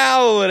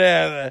foul or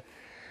whatever.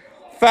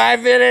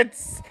 5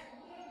 minutes.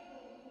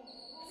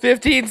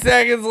 15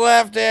 seconds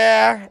left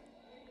there.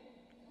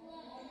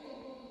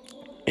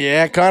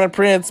 Yeah, Connor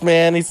Prince,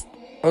 man.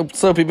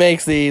 Let's hope he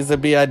makes these.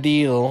 That'd be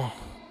ideal.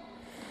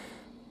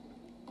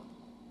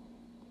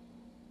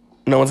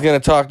 No one's going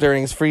to talk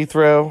during his free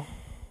throw.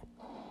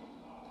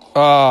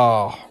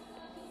 Oh.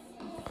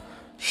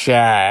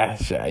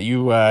 Shy.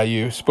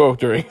 You spoke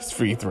during his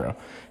free throw.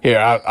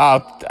 Here,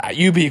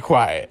 you be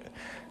quiet.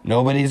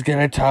 Nobody's going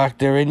to talk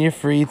during your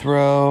free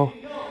throw.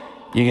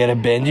 You got to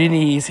bend your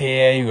knees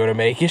here. You're going to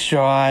make your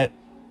shot.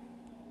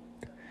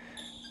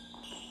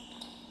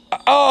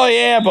 Oh, he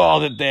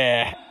airballed it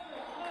there.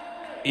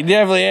 He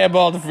definitely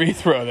airballed the free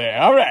throw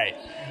there. All right.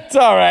 It's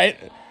all right.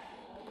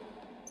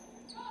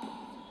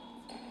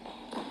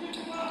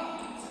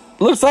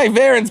 Looks like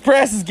Varian's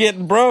press is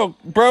getting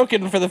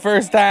broken for the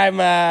first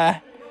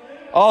time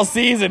all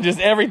season.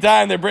 Just every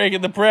time they're breaking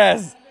the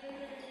press.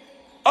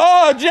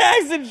 Oh,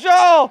 Jackson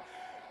Scholl.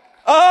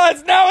 Oh,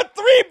 it's now a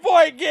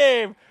 3-point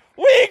game.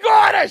 We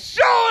got a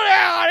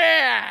showdown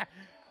here!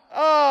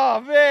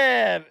 Oh,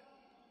 man.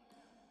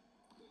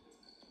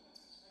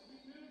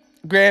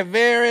 Grant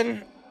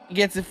Varian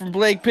gets it from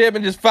Blake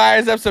Pittman, just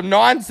fires up some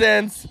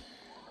nonsense.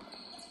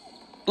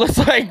 Looks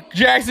like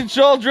Jackson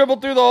Scholl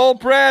dribbled through the whole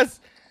press.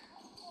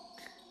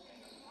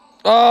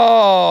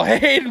 Oh,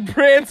 Hayden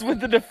Prince with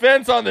the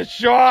defense on the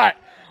shot.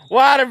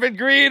 Waterford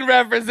Green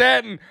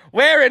representing,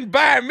 wearing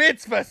bar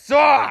mitzvah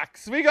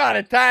socks. We got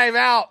a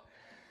timeout.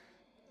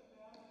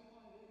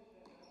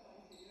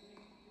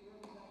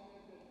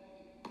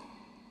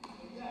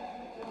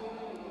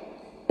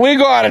 We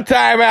got a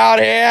timeout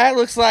here.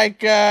 Looks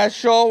like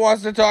Scholl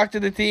wants to talk to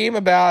the team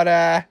about,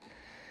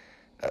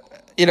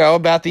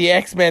 about the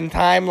X-Men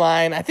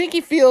timeline. I think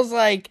he feels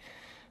like,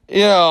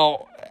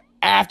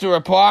 after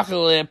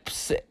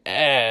Apocalypse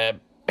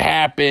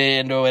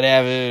happened or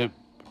whatever,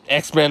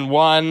 X-Men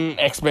 1,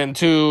 X-Men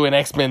 2, and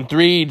X-Men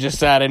 3 just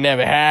decided to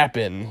never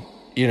happen,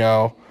 you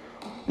know.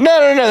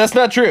 No, that's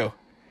not true.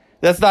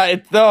 That's not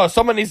it. No,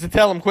 someone needs to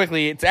tell them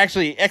quickly. It's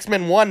actually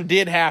X-Men 1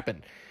 did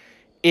happen.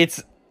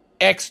 It's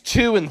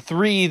X2 and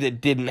 3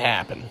 that didn't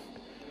happen.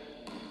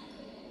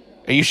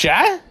 Are you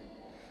shy?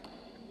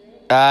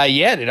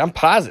 Yeah, dude, I'm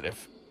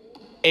positive.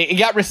 It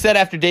got reset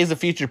after Days of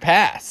Future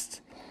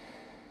Past.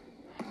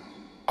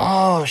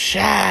 Oh,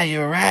 shy,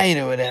 you're right,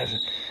 or whatever.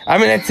 I'm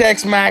going to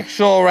text Max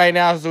Scholl right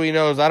now so he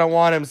knows. I don't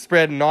want him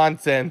spreading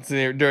nonsense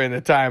during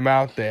the time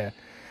out there.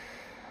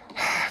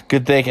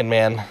 Good thinking,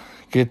 man.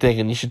 Good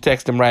thinking. You should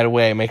text him right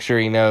away. Make sure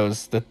he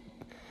knows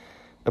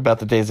about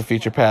the Days of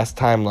Future Past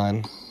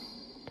timeline.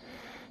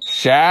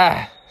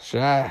 Shy.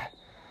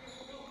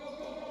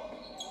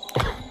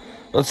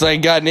 Looks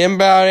like got an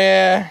inbound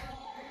here.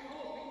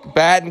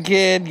 Batten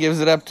Kid gives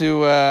it up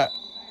to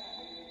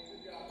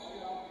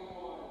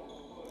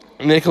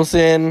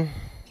Nicholson.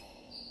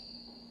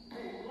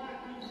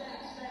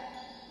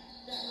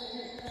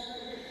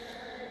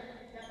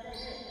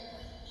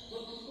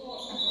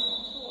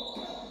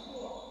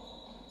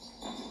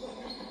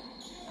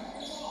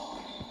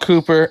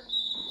 Cooper.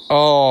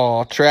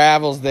 Oh,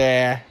 travels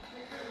there.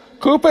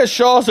 Cooper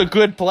Shaw's a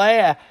good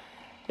player.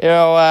 You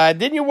know,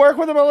 didn't you work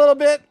with him a little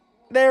bit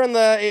there in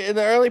the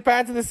early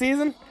parts of the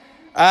season?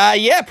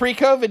 Yeah,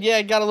 pre-COVID,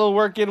 yeah, got a little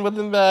work in with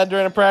him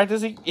during a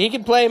practice. He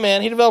can play,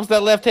 man. He develops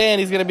that left hand.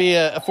 He's going to be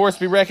a force to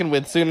be reckoned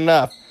with soon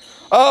enough.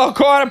 Oh,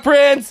 Connor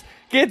Prince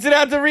gets it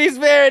out to Reese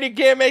Barrett. He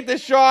can't make the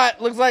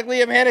shot. Looks like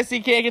Liam Hennessy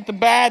can't get the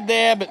bad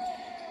there, but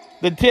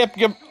the tip.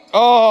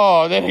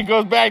 Oh, then it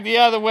goes back the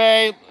other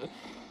way.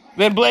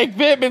 Then Blake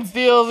Pittman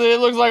steals it. It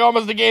looks like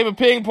almost a game of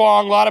ping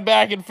pong. A lot of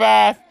back and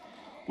forth.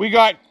 We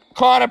got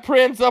Connor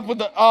Prince up with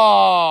the...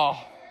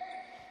 Oh...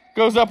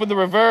 Goes up with the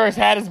reverse,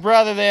 had his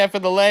brother there for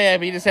the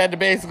layup. He just had to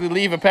basically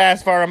leave a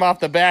pass for him off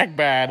the back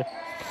bad.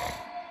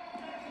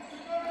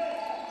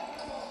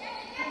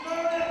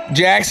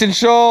 Jackson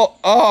Scholl,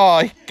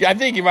 I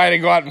think he might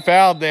have gotten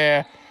fouled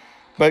there.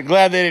 But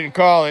glad they didn't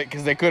call it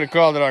because they could have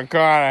called it on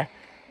Connor.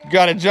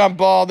 Got a jump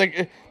ball.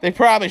 They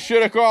probably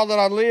should have called it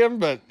on Liam,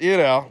 but, you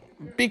know,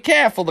 be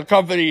careful the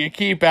company you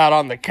keep out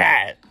on the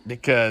cat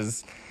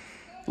because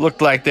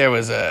looked like there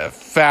was a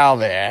foul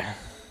there.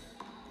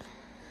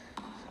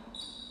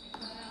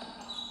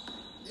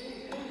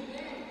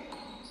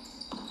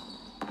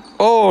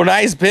 Oh,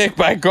 nice pick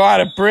by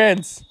Connor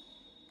Prince.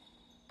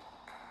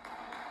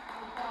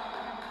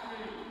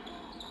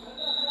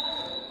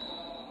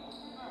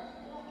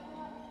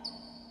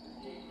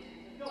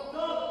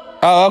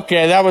 Oh,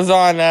 okay. That was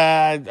on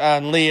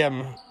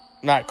Liam,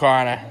 not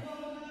Connor.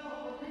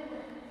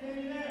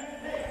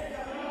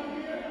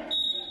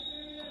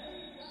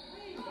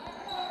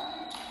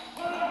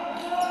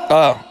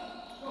 Oh.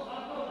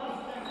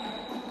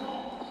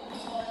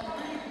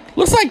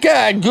 Looks like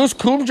Goose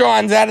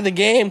Coomjohn's out of the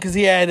game because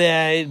he had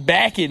a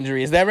back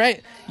injury. Is that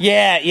right?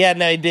 Yeah,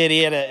 no, he did. He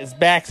had his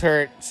back's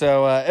hurt.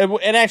 So,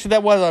 and actually,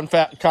 that was on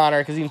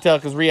Connor because you can tell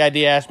because Rei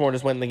Ashmore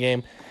just went in the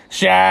game.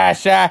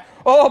 Shy.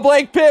 Oh,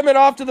 Blake Pittman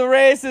off to the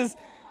races.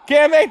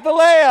 Can't make the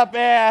layup,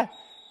 yeah.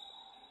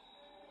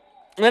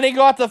 Then he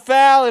got the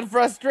foul in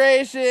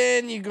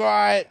frustration. You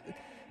got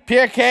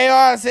pure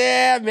chaos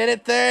here.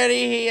 Minute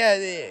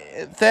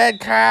 30. Third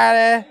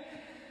quarter.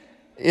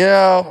 You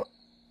know.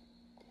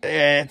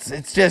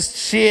 It's just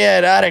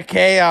sheer utter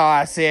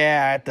chaos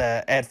here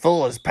at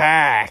Fuller's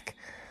Park.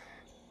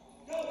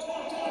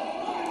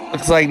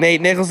 Looks like Nate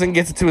Nicholson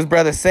gets it to his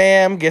brother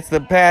Sam, gets the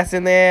pass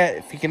in there.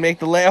 If he can make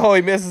the layup, oh,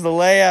 he misses the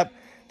layup.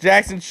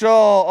 Jackson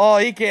Scholl, oh,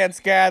 he can't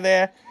sky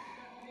there.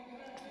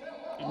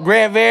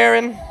 Grant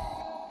Varon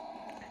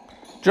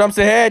jumps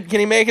ahead.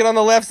 Can he make it on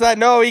the left side?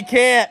 No, he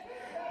can't.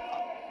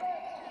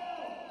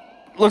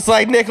 Looks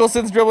like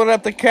Nicholson's dribbling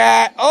up the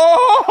cat.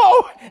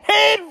 Oh,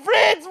 Hayden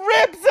Fritz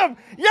rips him.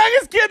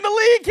 Youngest kid in the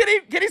league.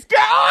 Can he sky?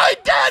 Oh, he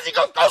does. He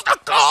goes coast to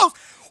coast.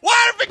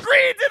 Waterford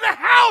Green's in the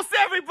house,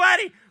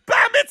 everybody.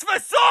 Bar mitzvah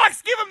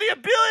socks give him the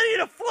ability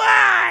to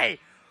fly.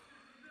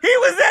 He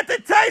was at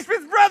the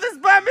Tysmith Brothers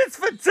Bar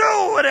Mitzvah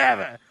too,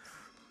 whatever.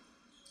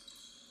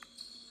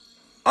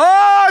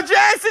 Oh,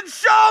 Jackson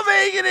Scholl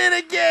making it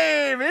a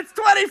game. It's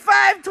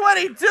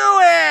 25-22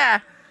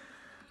 here.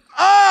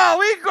 Oh,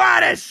 we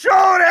got a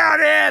showdown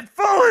here.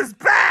 Fuller's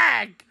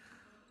back.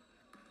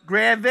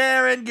 Grant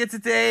Varon gets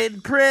it to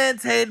Hayden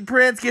Prince. Hayden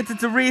Prince gets it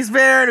to Reese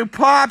Varon, who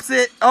pops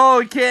it.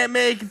 Oh, he can't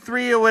make a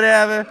three or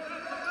whatever.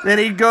 Then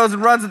he goes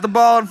and runs at the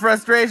ball in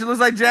frustration. Looks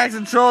like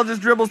Jackson Scholl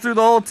just dribbles through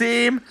the whole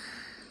team.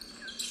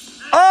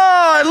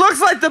 Oh, it looks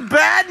like the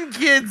Batten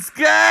kid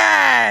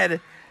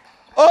scored.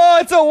 Oh,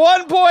 it's a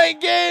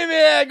 1-point game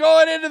here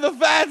going into the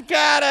fast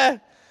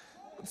quarter.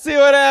 Let's see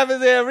what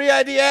happens there. Rei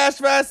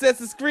Ashmore sets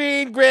the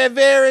screen. Grant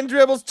Varon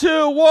dribbles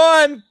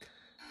 2-1.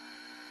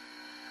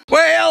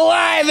 We're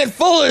alive and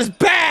Fuller's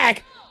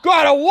back.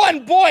 Got a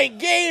 1-point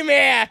game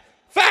here.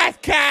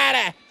 Fast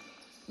quarter.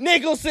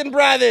 Nicholson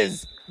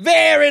brothers.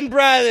 Varon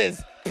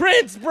brothers.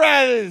 Prince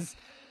brothers.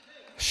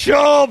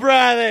 Scholl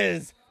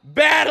brothers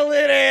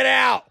battling it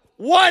out.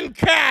 One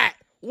cat,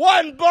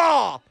 one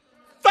ball,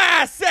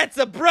 5 sets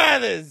of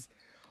brothers.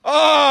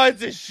 Oh,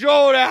 it's a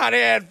showdown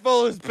here at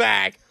Fuller's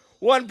back.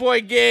 1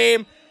 point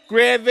game.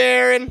 Grant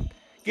Varon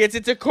gets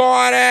it to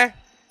corner.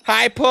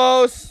 High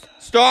post.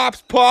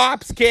 Stops,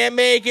 pops, can't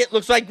make it.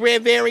 Looks like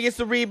Grant Varon gets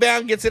the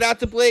rebound, gets it out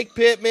to Blake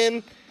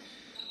Pittman.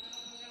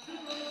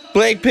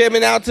 Blake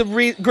Pittman out to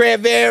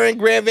Grant Varon.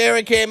 Grant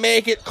Varon can't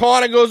make it.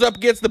 Connor goes up,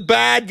 gets the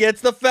bad,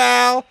 gets the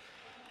foul.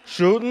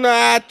 Shooting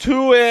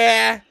to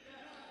air.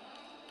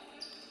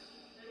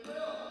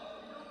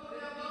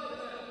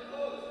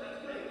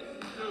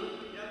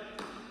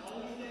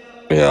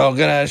 Yo,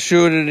 gonna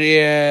shoot it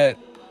here.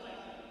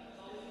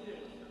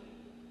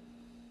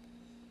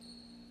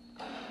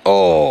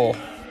 Oh,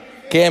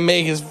 can't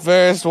make his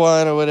first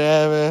one or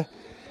whatever.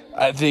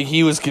 I think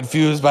he was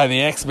confused by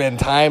the X-Men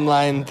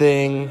timeline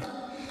thing.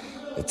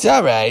 It's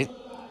alright.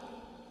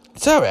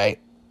 It's alright.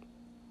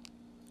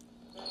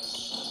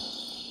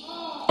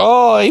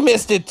 Oh, he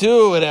missed it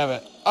too, whatever.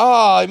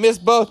 Oh, he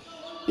missed both.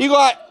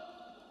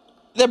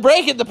 They're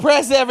breaking the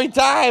press every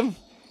time,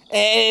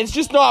 and it's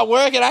just not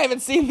working. I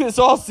haven't seen this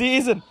all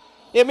season.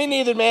 Yeah, me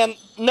neither, man.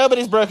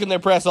 Nobody's broken their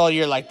press all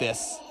year like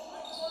this.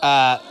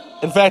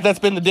 In fact, that's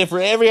been the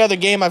difference. Every other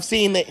game I've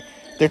seen,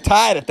 they're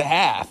tied at the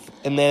half.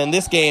 And then in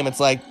this game, it's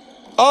like,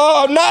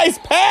 oh, nice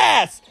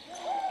pass.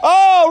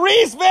 Oh,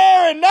 Reese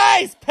Varon,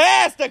 nice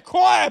pass to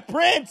Corner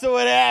Prince or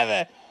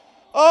whatever.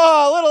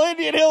 Oh, little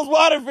Indian Hills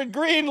Waterford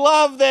Green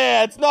love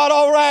there. It's not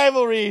all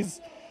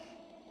rivalries.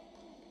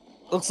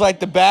 Looks like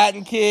the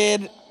batting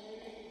kid.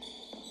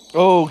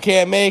 Oh,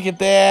 can't make it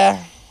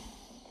there.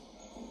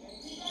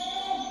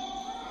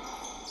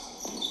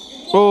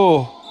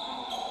 Oh.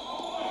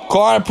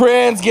 Corner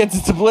Prince gets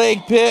it to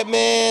Blake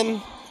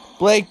Pittman.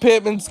 Blake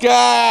Pittman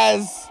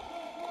skies.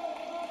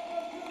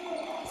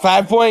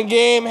 5-point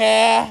game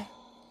here.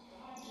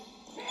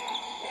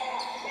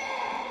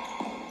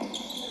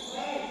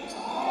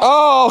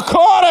 Oh,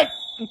 Corner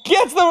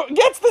gets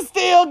the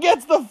steal,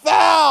 gets the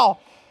foul.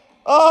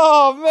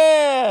 Oh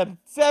man,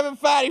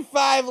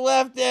 7:55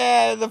 left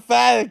there. The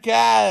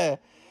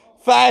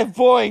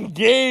 5-point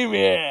game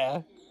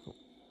here.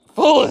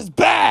 Fuller's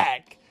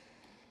back.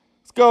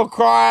 Let's go,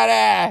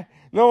 Carter.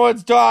 No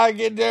one's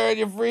talking during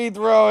your free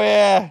throw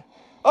here.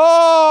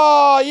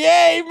 Oh,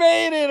 yeah, he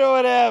made it or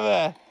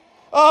whatever.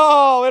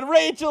 Oh, and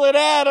Rachel and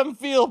Adam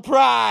feel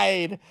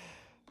pride.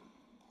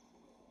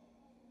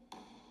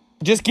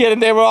 Just kidding,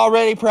 they were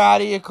already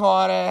proud of you,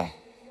 Carter.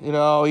 You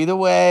know, either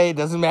way, it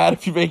doesn't matter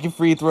if you're making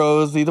free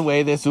throws. Either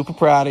way, they're super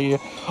proud of you.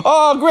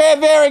 Oh,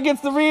 Grant Varon gets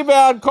the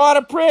rebound.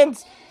 Corner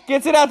Prince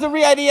gets it out to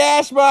Riadi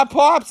Ashma.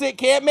 Pops it,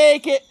 can't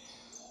make it.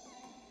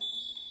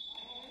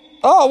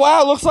 Oh,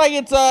 wow, looks like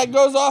it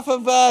goes off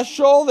of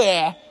Scholl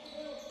there.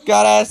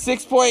 Got a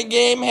 6-point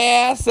game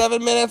here,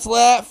 7 minutes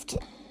left.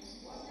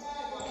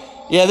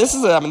 Yeah, this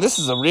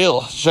is a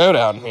real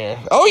showdown here.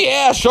 Oh,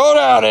 yeah,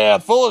 showdown here.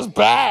 Fuller's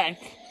back.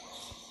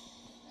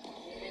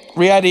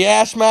 Riadi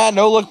Ashma,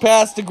 no look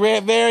pass to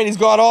Grant Varon. He's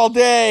gone all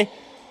day.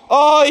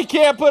 Oh, he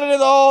can't put it in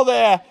the hole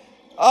there.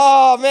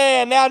 Oh,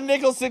 man, now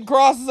Nicholson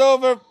crosses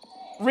over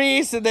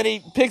Reese, and then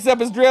he picks up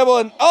his dribble,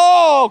 and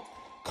oh,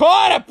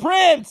 Corner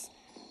Prince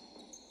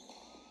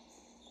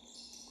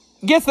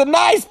gets the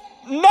nice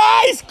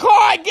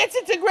card, gets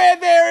it to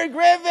Grant Varon.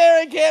 Grant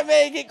Varon can't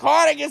make it.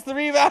 Carter gets the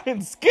rebound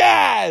and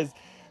skies.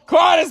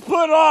 Carter's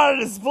putting on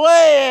a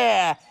display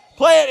here.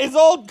 Playing his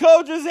old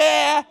coach's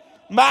hair.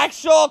 Mike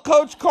Scholl,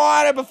 Coach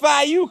Carter.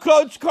 Before you,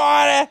 Coach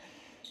Carter.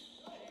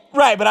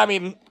 Right, but I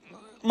mean,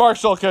 Mark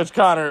Scholl, Coach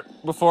Carter,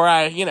 before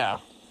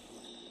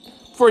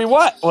before you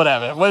what?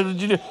 Whatever. What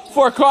did you do?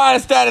 Before Carter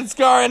started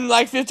scoring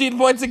like 15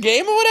 points a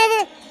game or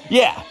whatever?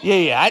 Yeah.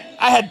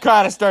 I had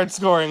Carter start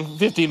scoring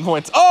 15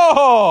 points.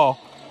 Oh!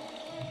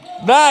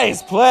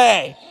 Nice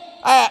play.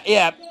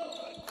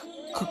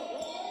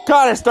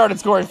 Connor started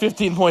scoring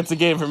 15 points a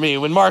game for me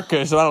when Mark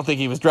coached, so I don't think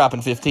he was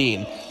dropping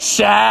 15.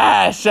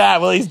 Shot.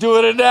 Well, he's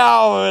doing it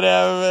now or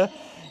whatever.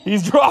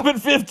 He's dropping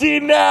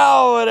 15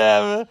 now or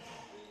whatever.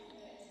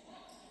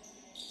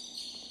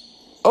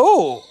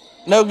 Oh,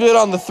 no good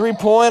on the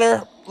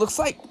three-pointer. Looks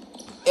like,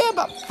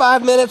 about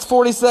 5 minutes,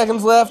 40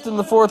 seconds left in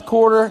the fourth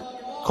quarter.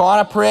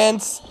 Corner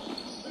Prince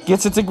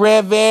gets it to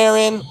Grant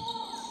Varon.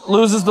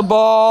 Loses the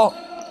ball.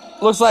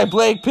 Looks like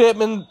Blake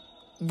Pittman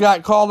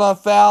got called on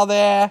foul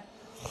there.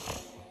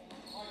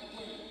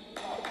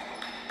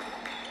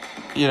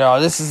 You know,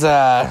 this is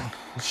a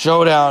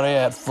showdown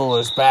at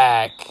Fuller's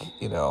back,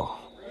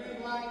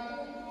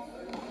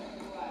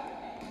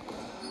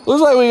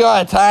 Looks like we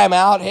got a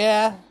timeout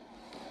here.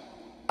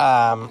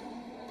 I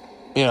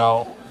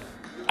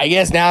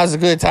guess now is a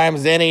good time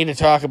as any to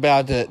talk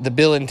about the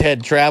Bill and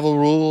Ted travel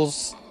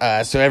rules,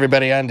 so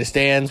everybody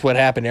understands what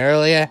happened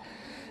earlier.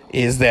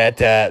 Is that,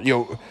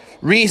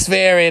 Reese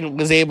Varon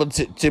was able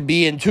to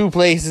be in 2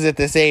 places at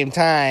the same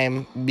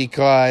time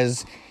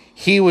because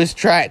he was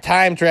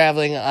time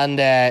traveling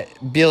under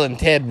Bill and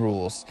Ted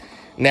rules.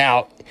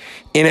 Now,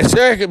 in a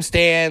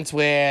circumstance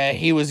where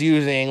he was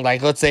using,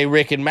 like, let's say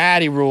Rick and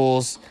Matty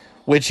rules,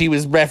 which he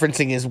was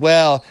referencing as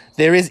well,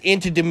 there is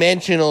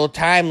interdimensional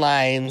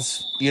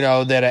timelines,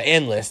 that are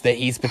endless, that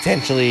he's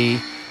potentially,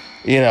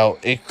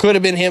 it could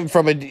have been him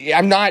from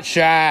I'm not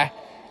sure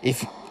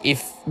if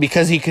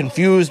because he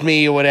confused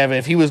me or whatever,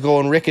 if he was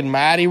going Rick and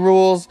Morty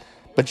rules,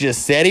 but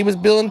just said he was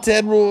Bill and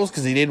Ted rules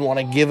because he didn't want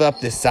to give up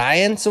the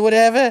science or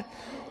whatever,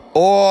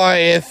 or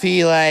if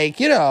he,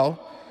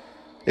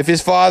 if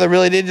his father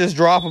really did just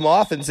drop him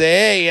off and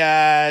say,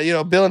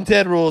 hey, Bill and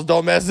Ted rules,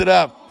 don't mess it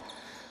up.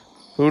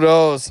 Who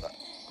knows?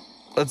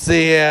 Let's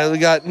see here. We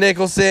got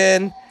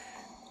Nicholson.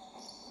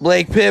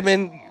 Blake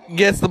Pittman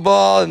gets the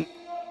ball and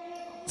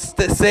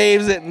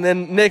saves it, and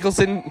then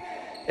Nicholson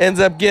ends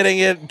up getting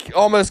it,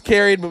 almost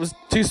carried, but was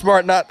too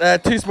smart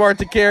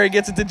to carry.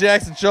 Gets it to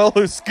Jackson Scholl,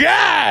 who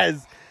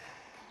scores!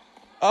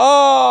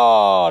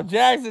 Oh,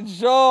 Jackson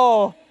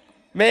Scholl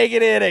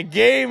making it a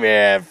game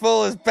here.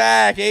 Full is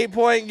back.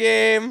 8-point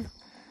game.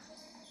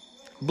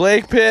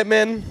 Blake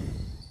Pittman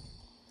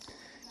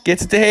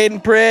gets it to Hayden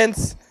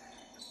Prince.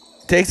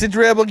 Takes a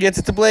dribble, gets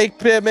it to Blake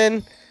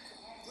Pittman.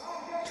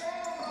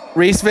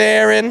 Reese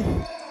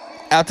Varon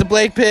out to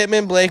Blake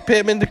Pittman. Blake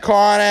Pittman to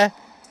Connor.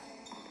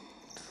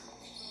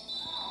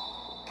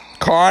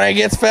 Connor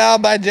gets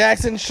fouled by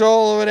Jackson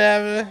Scholl or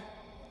whatever.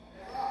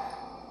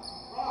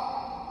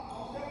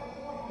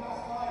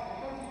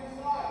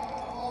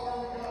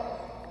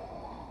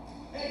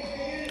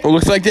 It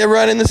looks like they're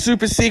running the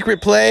super secret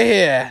play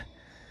here.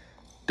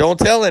 Don't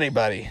tell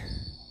anybody.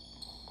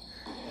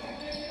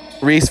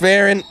 Reese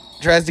Varon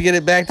tries to get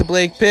it back to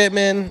Blake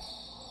Pittman.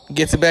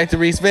 Gets it back to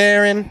Reese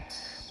Varon.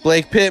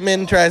 Blake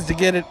Pittman tries to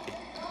get it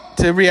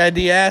to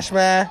Riadi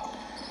Ashma.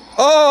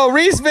 Oh,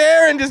 Reese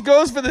Varon just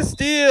goes for the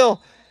steal.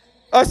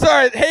 Oh,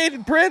 sorry,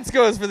 Hayden Prince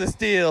goes for the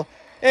steal.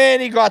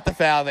 And he got the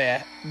foul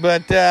there.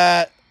 But,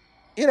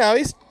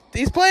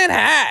 he's playing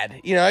hard.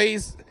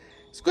 He's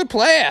a good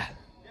player.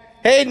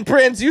 Hayden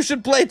Prince, you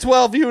should play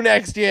 12U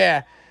next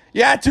year.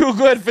 You're too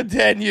good for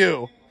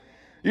 10U.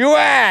 You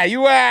are.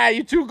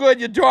 You're too good.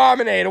 You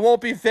dominate. It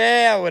won't be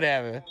fair or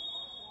whatever.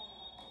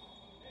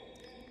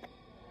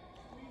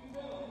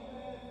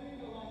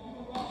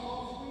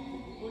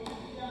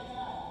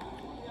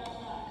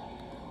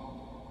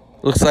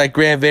 Looks like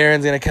Grant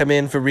Varon's going to come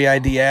in for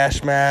Riadi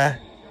Ashma.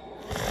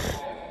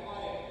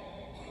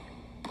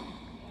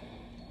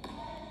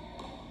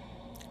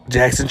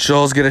 Jackson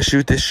Scholl's going to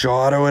shoot this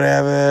shot or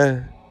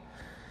whatever.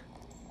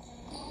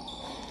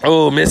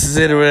 Oh, misses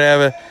it or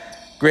whatever.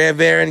 Grant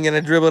Varon going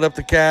to dribble it up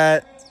the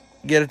court.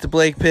 Get it to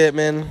Blake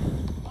Pittman.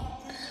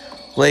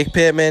 Blake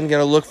Pittman going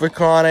to look for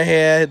Connor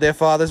here. Their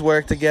fathers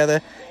work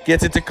together.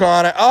 Gets it to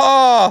Connor.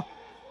 Oh!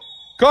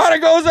 Connor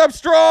goes up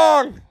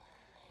strong.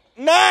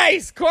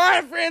 Nice!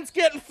 Connor Prince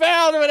getting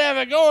fouled or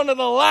whatever. Going to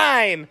the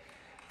line.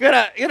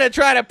 Gonna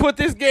try to put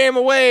this game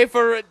away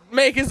for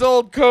make his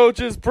old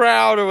coaches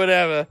proud or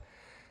whatever.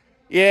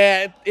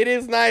 Yeah, it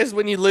is nice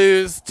when you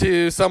lose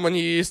to someone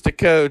you used to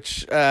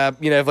coach,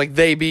 if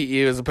they beat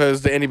you as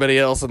opposed to anybody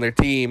else on their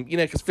team,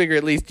 because figure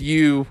at least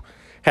you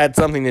had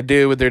something to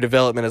do with their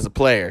development as a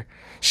player.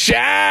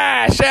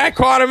 Shaq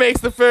Connor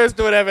makes the first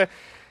or whatever.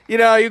 You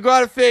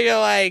got to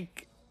figure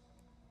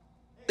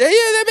yeah,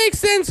 that makes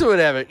sense or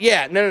whatever.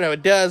 Yeah, no,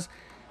 it does.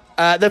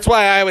 That's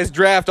why I always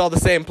draft all the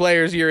same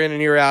players year in and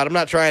year out. I'm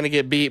not trying to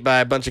get beat by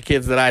a bunch of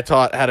kids that I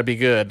taught how to be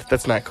good.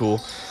 That's not cool.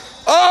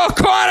 Oh,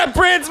 Connor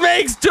Prince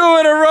makes 2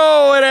 in a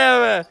row,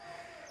 whatever.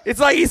 It's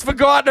like he's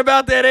forgotten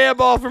about that air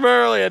ball from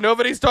earlier.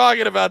 Nobody's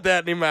talking about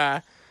that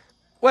anymore.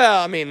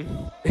 Well, I mean,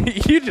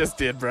 you just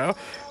did, bro.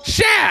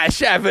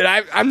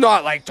 But I'm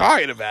not,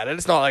 talking about it.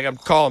 It's not like I'm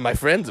calling my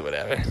friends or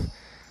whatever.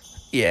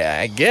 Yeah,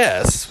 I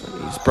guess.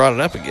 He's brought it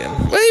up again.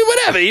 Well,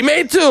 whatever. He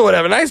made 2,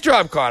 whatever. Nice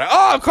job, Connor.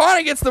 Oh,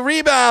 Connor gets the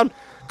rebound.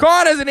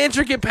 Connor's an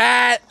intricate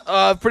pat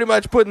of pretty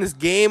much putting this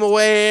game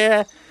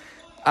away.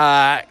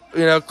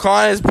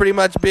 Connor's pretty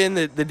much been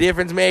the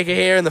difference maker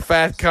here in the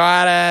fourth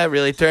quarter.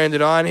 Really turned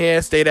it on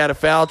here. Stayed out of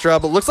foul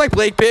trouble. Looks like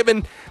Blake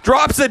Pittman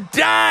drops a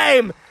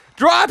dime.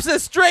 Drops a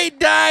straight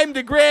dime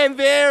to Grant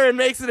Varon.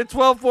 Makes it a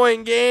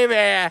 12-point game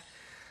here.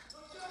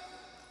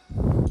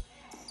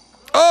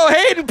 Oh,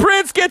 Hayden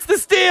Prince gets the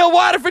steal.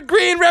 Waterford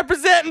Green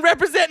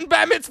representing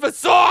Bar Mitzvah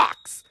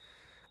Sox.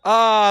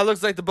 Oh,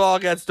 looks like the ball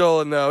got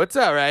stolen, though. It's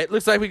all right.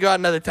 Looks like we got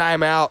another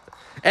timeout.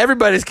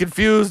 Everybody's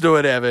confused or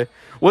whatever.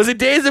 Was it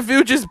Days of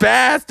Futures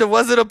Past or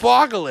was it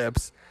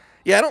Apocalypse?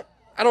 Yeah,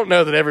 I don't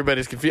know that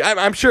everybody's confused.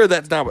 I'm sure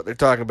that's not what they're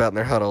talking about in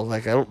their huddle. I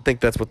don't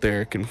think that's what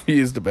they're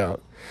confused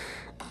about.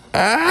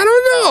 I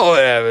don't know.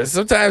 Whatever.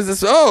 Sometimes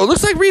it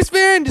looks like Reese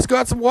Varon just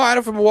got some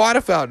water from a water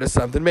fountain or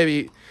something.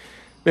 Maybe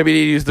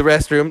he used the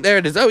restroom. There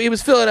it is. Oh, he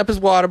was filling up his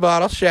water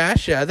bottle.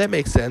 Yeah, that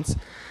makes sense.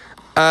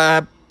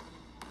 Looks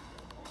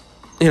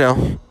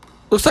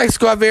like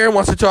Scott Varon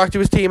wants to talk to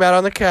his team out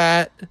on the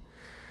cat.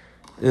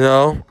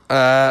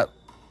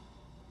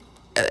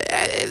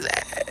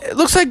 It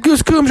looks like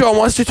Goose Coomjohn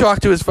wants to talk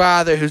to his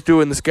father, who's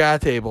doing the ska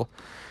table.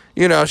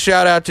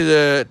 Shout out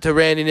to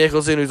Randy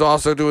Nicholson, who's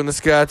also doing the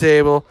ska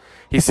table.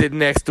 He's sitting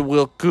next to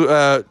Will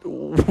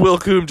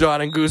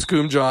Coomjohn and Goose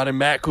Coomjohn and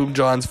Matt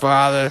Coomjohn's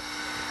father.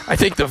 I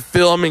think the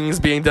filming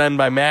is being done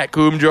by Matt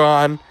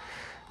Coomjohn.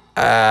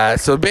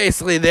 So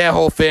basically, their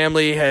whole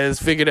family has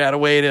figured out a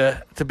way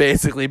to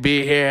basically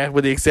be here,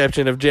 with the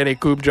exception of Jenny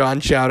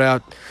Coomjohn. Shout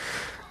out.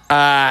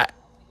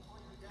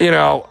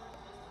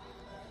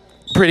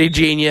 Pretty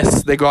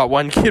genius. They got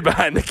one kid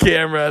behind the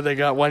camera. They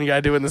got one guy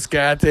doing the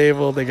sky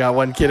table. They got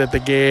one kid at the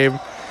game.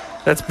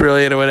 That's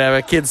brilliant or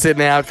whatever. Kid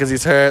sitting out because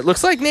he's hurt.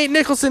 Looks like Nate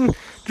Nicholson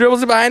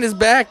dribbles it behind his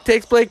back,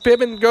 takes Blake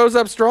Pippen, goes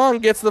up strong,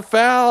 gets the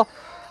foul.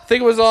 I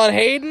think it was on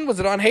Hayden. Was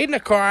it on Hayden or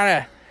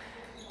Connor?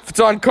 If it's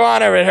on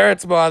Connor, it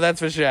hurts more, that's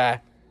for sure.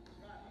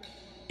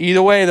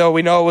 Either way, though,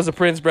 we know it was a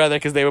Prince brother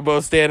because they were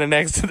both standing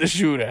next to the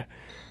shooter.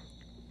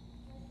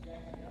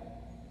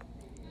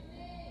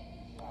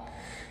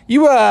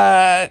 You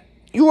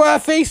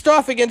faced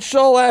off against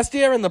Scholl last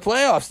year in the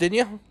playoffs, didn't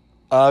you?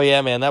 Oh,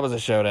 yeah, man, that was a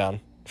showdown.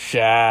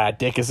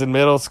 Dickinson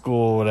Middle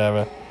School,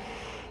 whatever.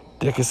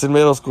 Dickinson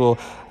Middle School.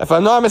 If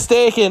I'm not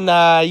mistaken,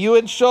 you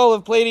and Scholl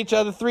have played each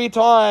other three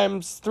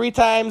times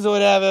or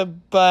whatever,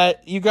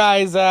 but you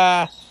guys,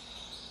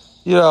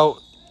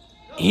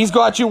 he's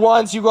got you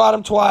once, you got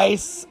him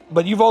twice,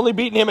 but you've only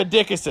beaten him at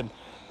Dickinson.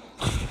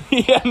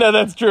 Yeah, no,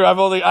 that's true.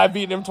 I've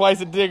beaten him twice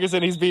at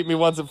Dickinson, he's beaten me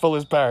once at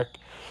Fuller's Park.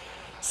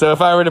 So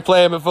if I were to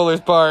play him at Fuller's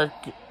Park,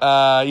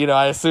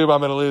 I assume I'm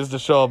going to lose to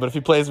Scholl. But if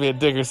he plays me at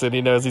Dickerson,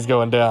 he knows he's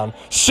going down.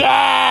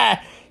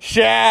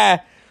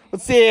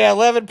 Let's see,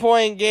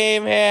 11-point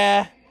game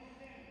here.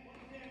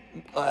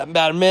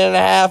 About a minute and a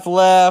half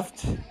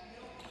left.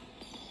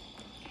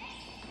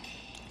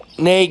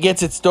 Nate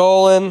gets it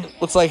stolen.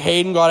 Looks like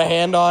Hayden got a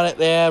hand on it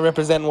there,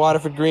 representing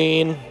Waterford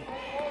Green.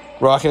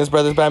 Rocking his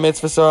brother's bar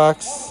mitzvah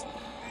socks.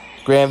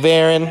 Grant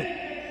Varon.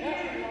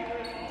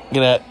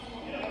 Gonna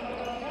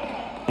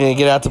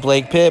get out to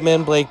Blake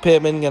Pittman. Blake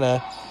Pittman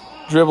gonna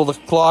dribble the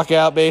clock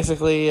out,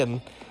 basically,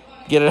 and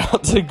get it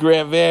out to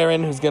Grant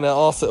Varon, who's gonna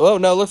also... Oh,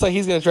 no, looks like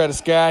he's gonna try to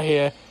sky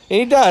here. And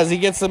he does. He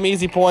gets some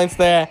easy points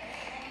there.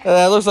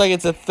 Looks like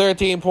it's a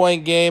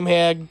 13-point game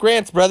here.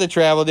 Grant's brother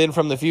traveled in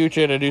from the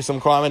future to do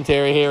some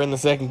commentary here in the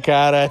second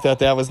quarter. I thought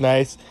that was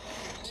nice.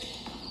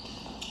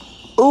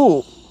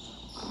 Ooh.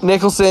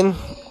 Nicholson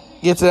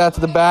gets it out to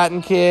the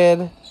Batten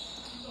kid.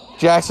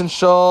 Jackson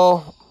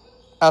Scholl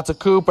out to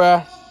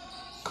Cooper.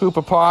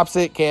 Cooper pops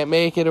it, can't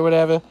make it or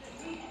whatever.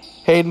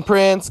 Hayden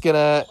Prince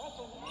gonna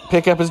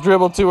pick up his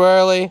dribble too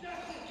early.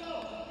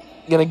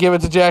 Gonna give it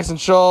to Jackson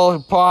Scholl,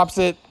 who pops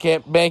it,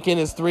 can't bank in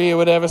his three or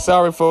whatever.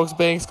 Sorry, folks,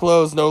 bank's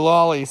closed, no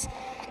lollies.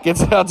 Gets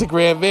it out to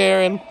Grant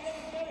Varon.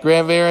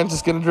 Grant Varon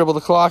just gonna dribble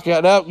the clock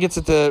out. Nope, gets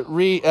it to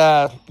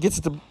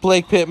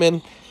Blake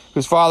Pittman,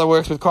 whose father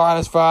works with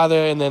Connor's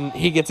father, and then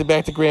he gets it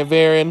back to Grant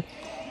Varon.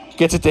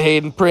 Gets it to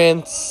Hayden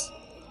Prince.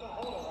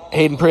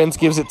 Hayden Prince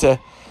gives it to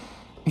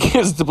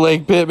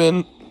Blake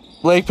Pittman.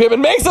 Blake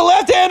Pittman makes a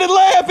left-handed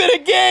layup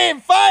in a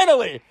game,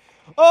 finally!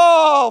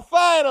 Oh,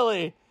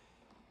 finally!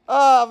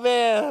 Oh,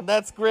 man,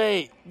 that's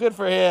great. Good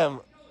for him.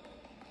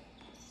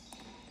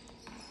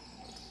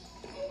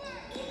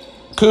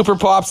 Cooper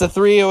pops a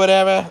three or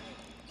whatever.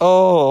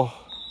 Oh.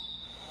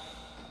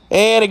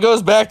 And it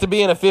goes back to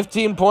being a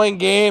 15-point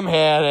game.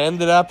 Had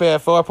ended up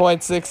at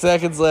 4.6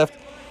 seconds left.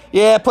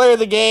 Yeah, player of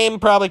the game,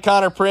 probably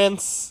Connor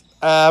Prince.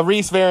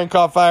 Reese Varon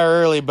caught fire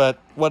early, but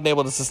wasn't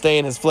able to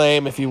sustain his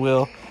flame, if you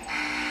will.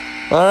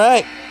 All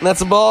right,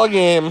 that's a ball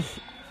game.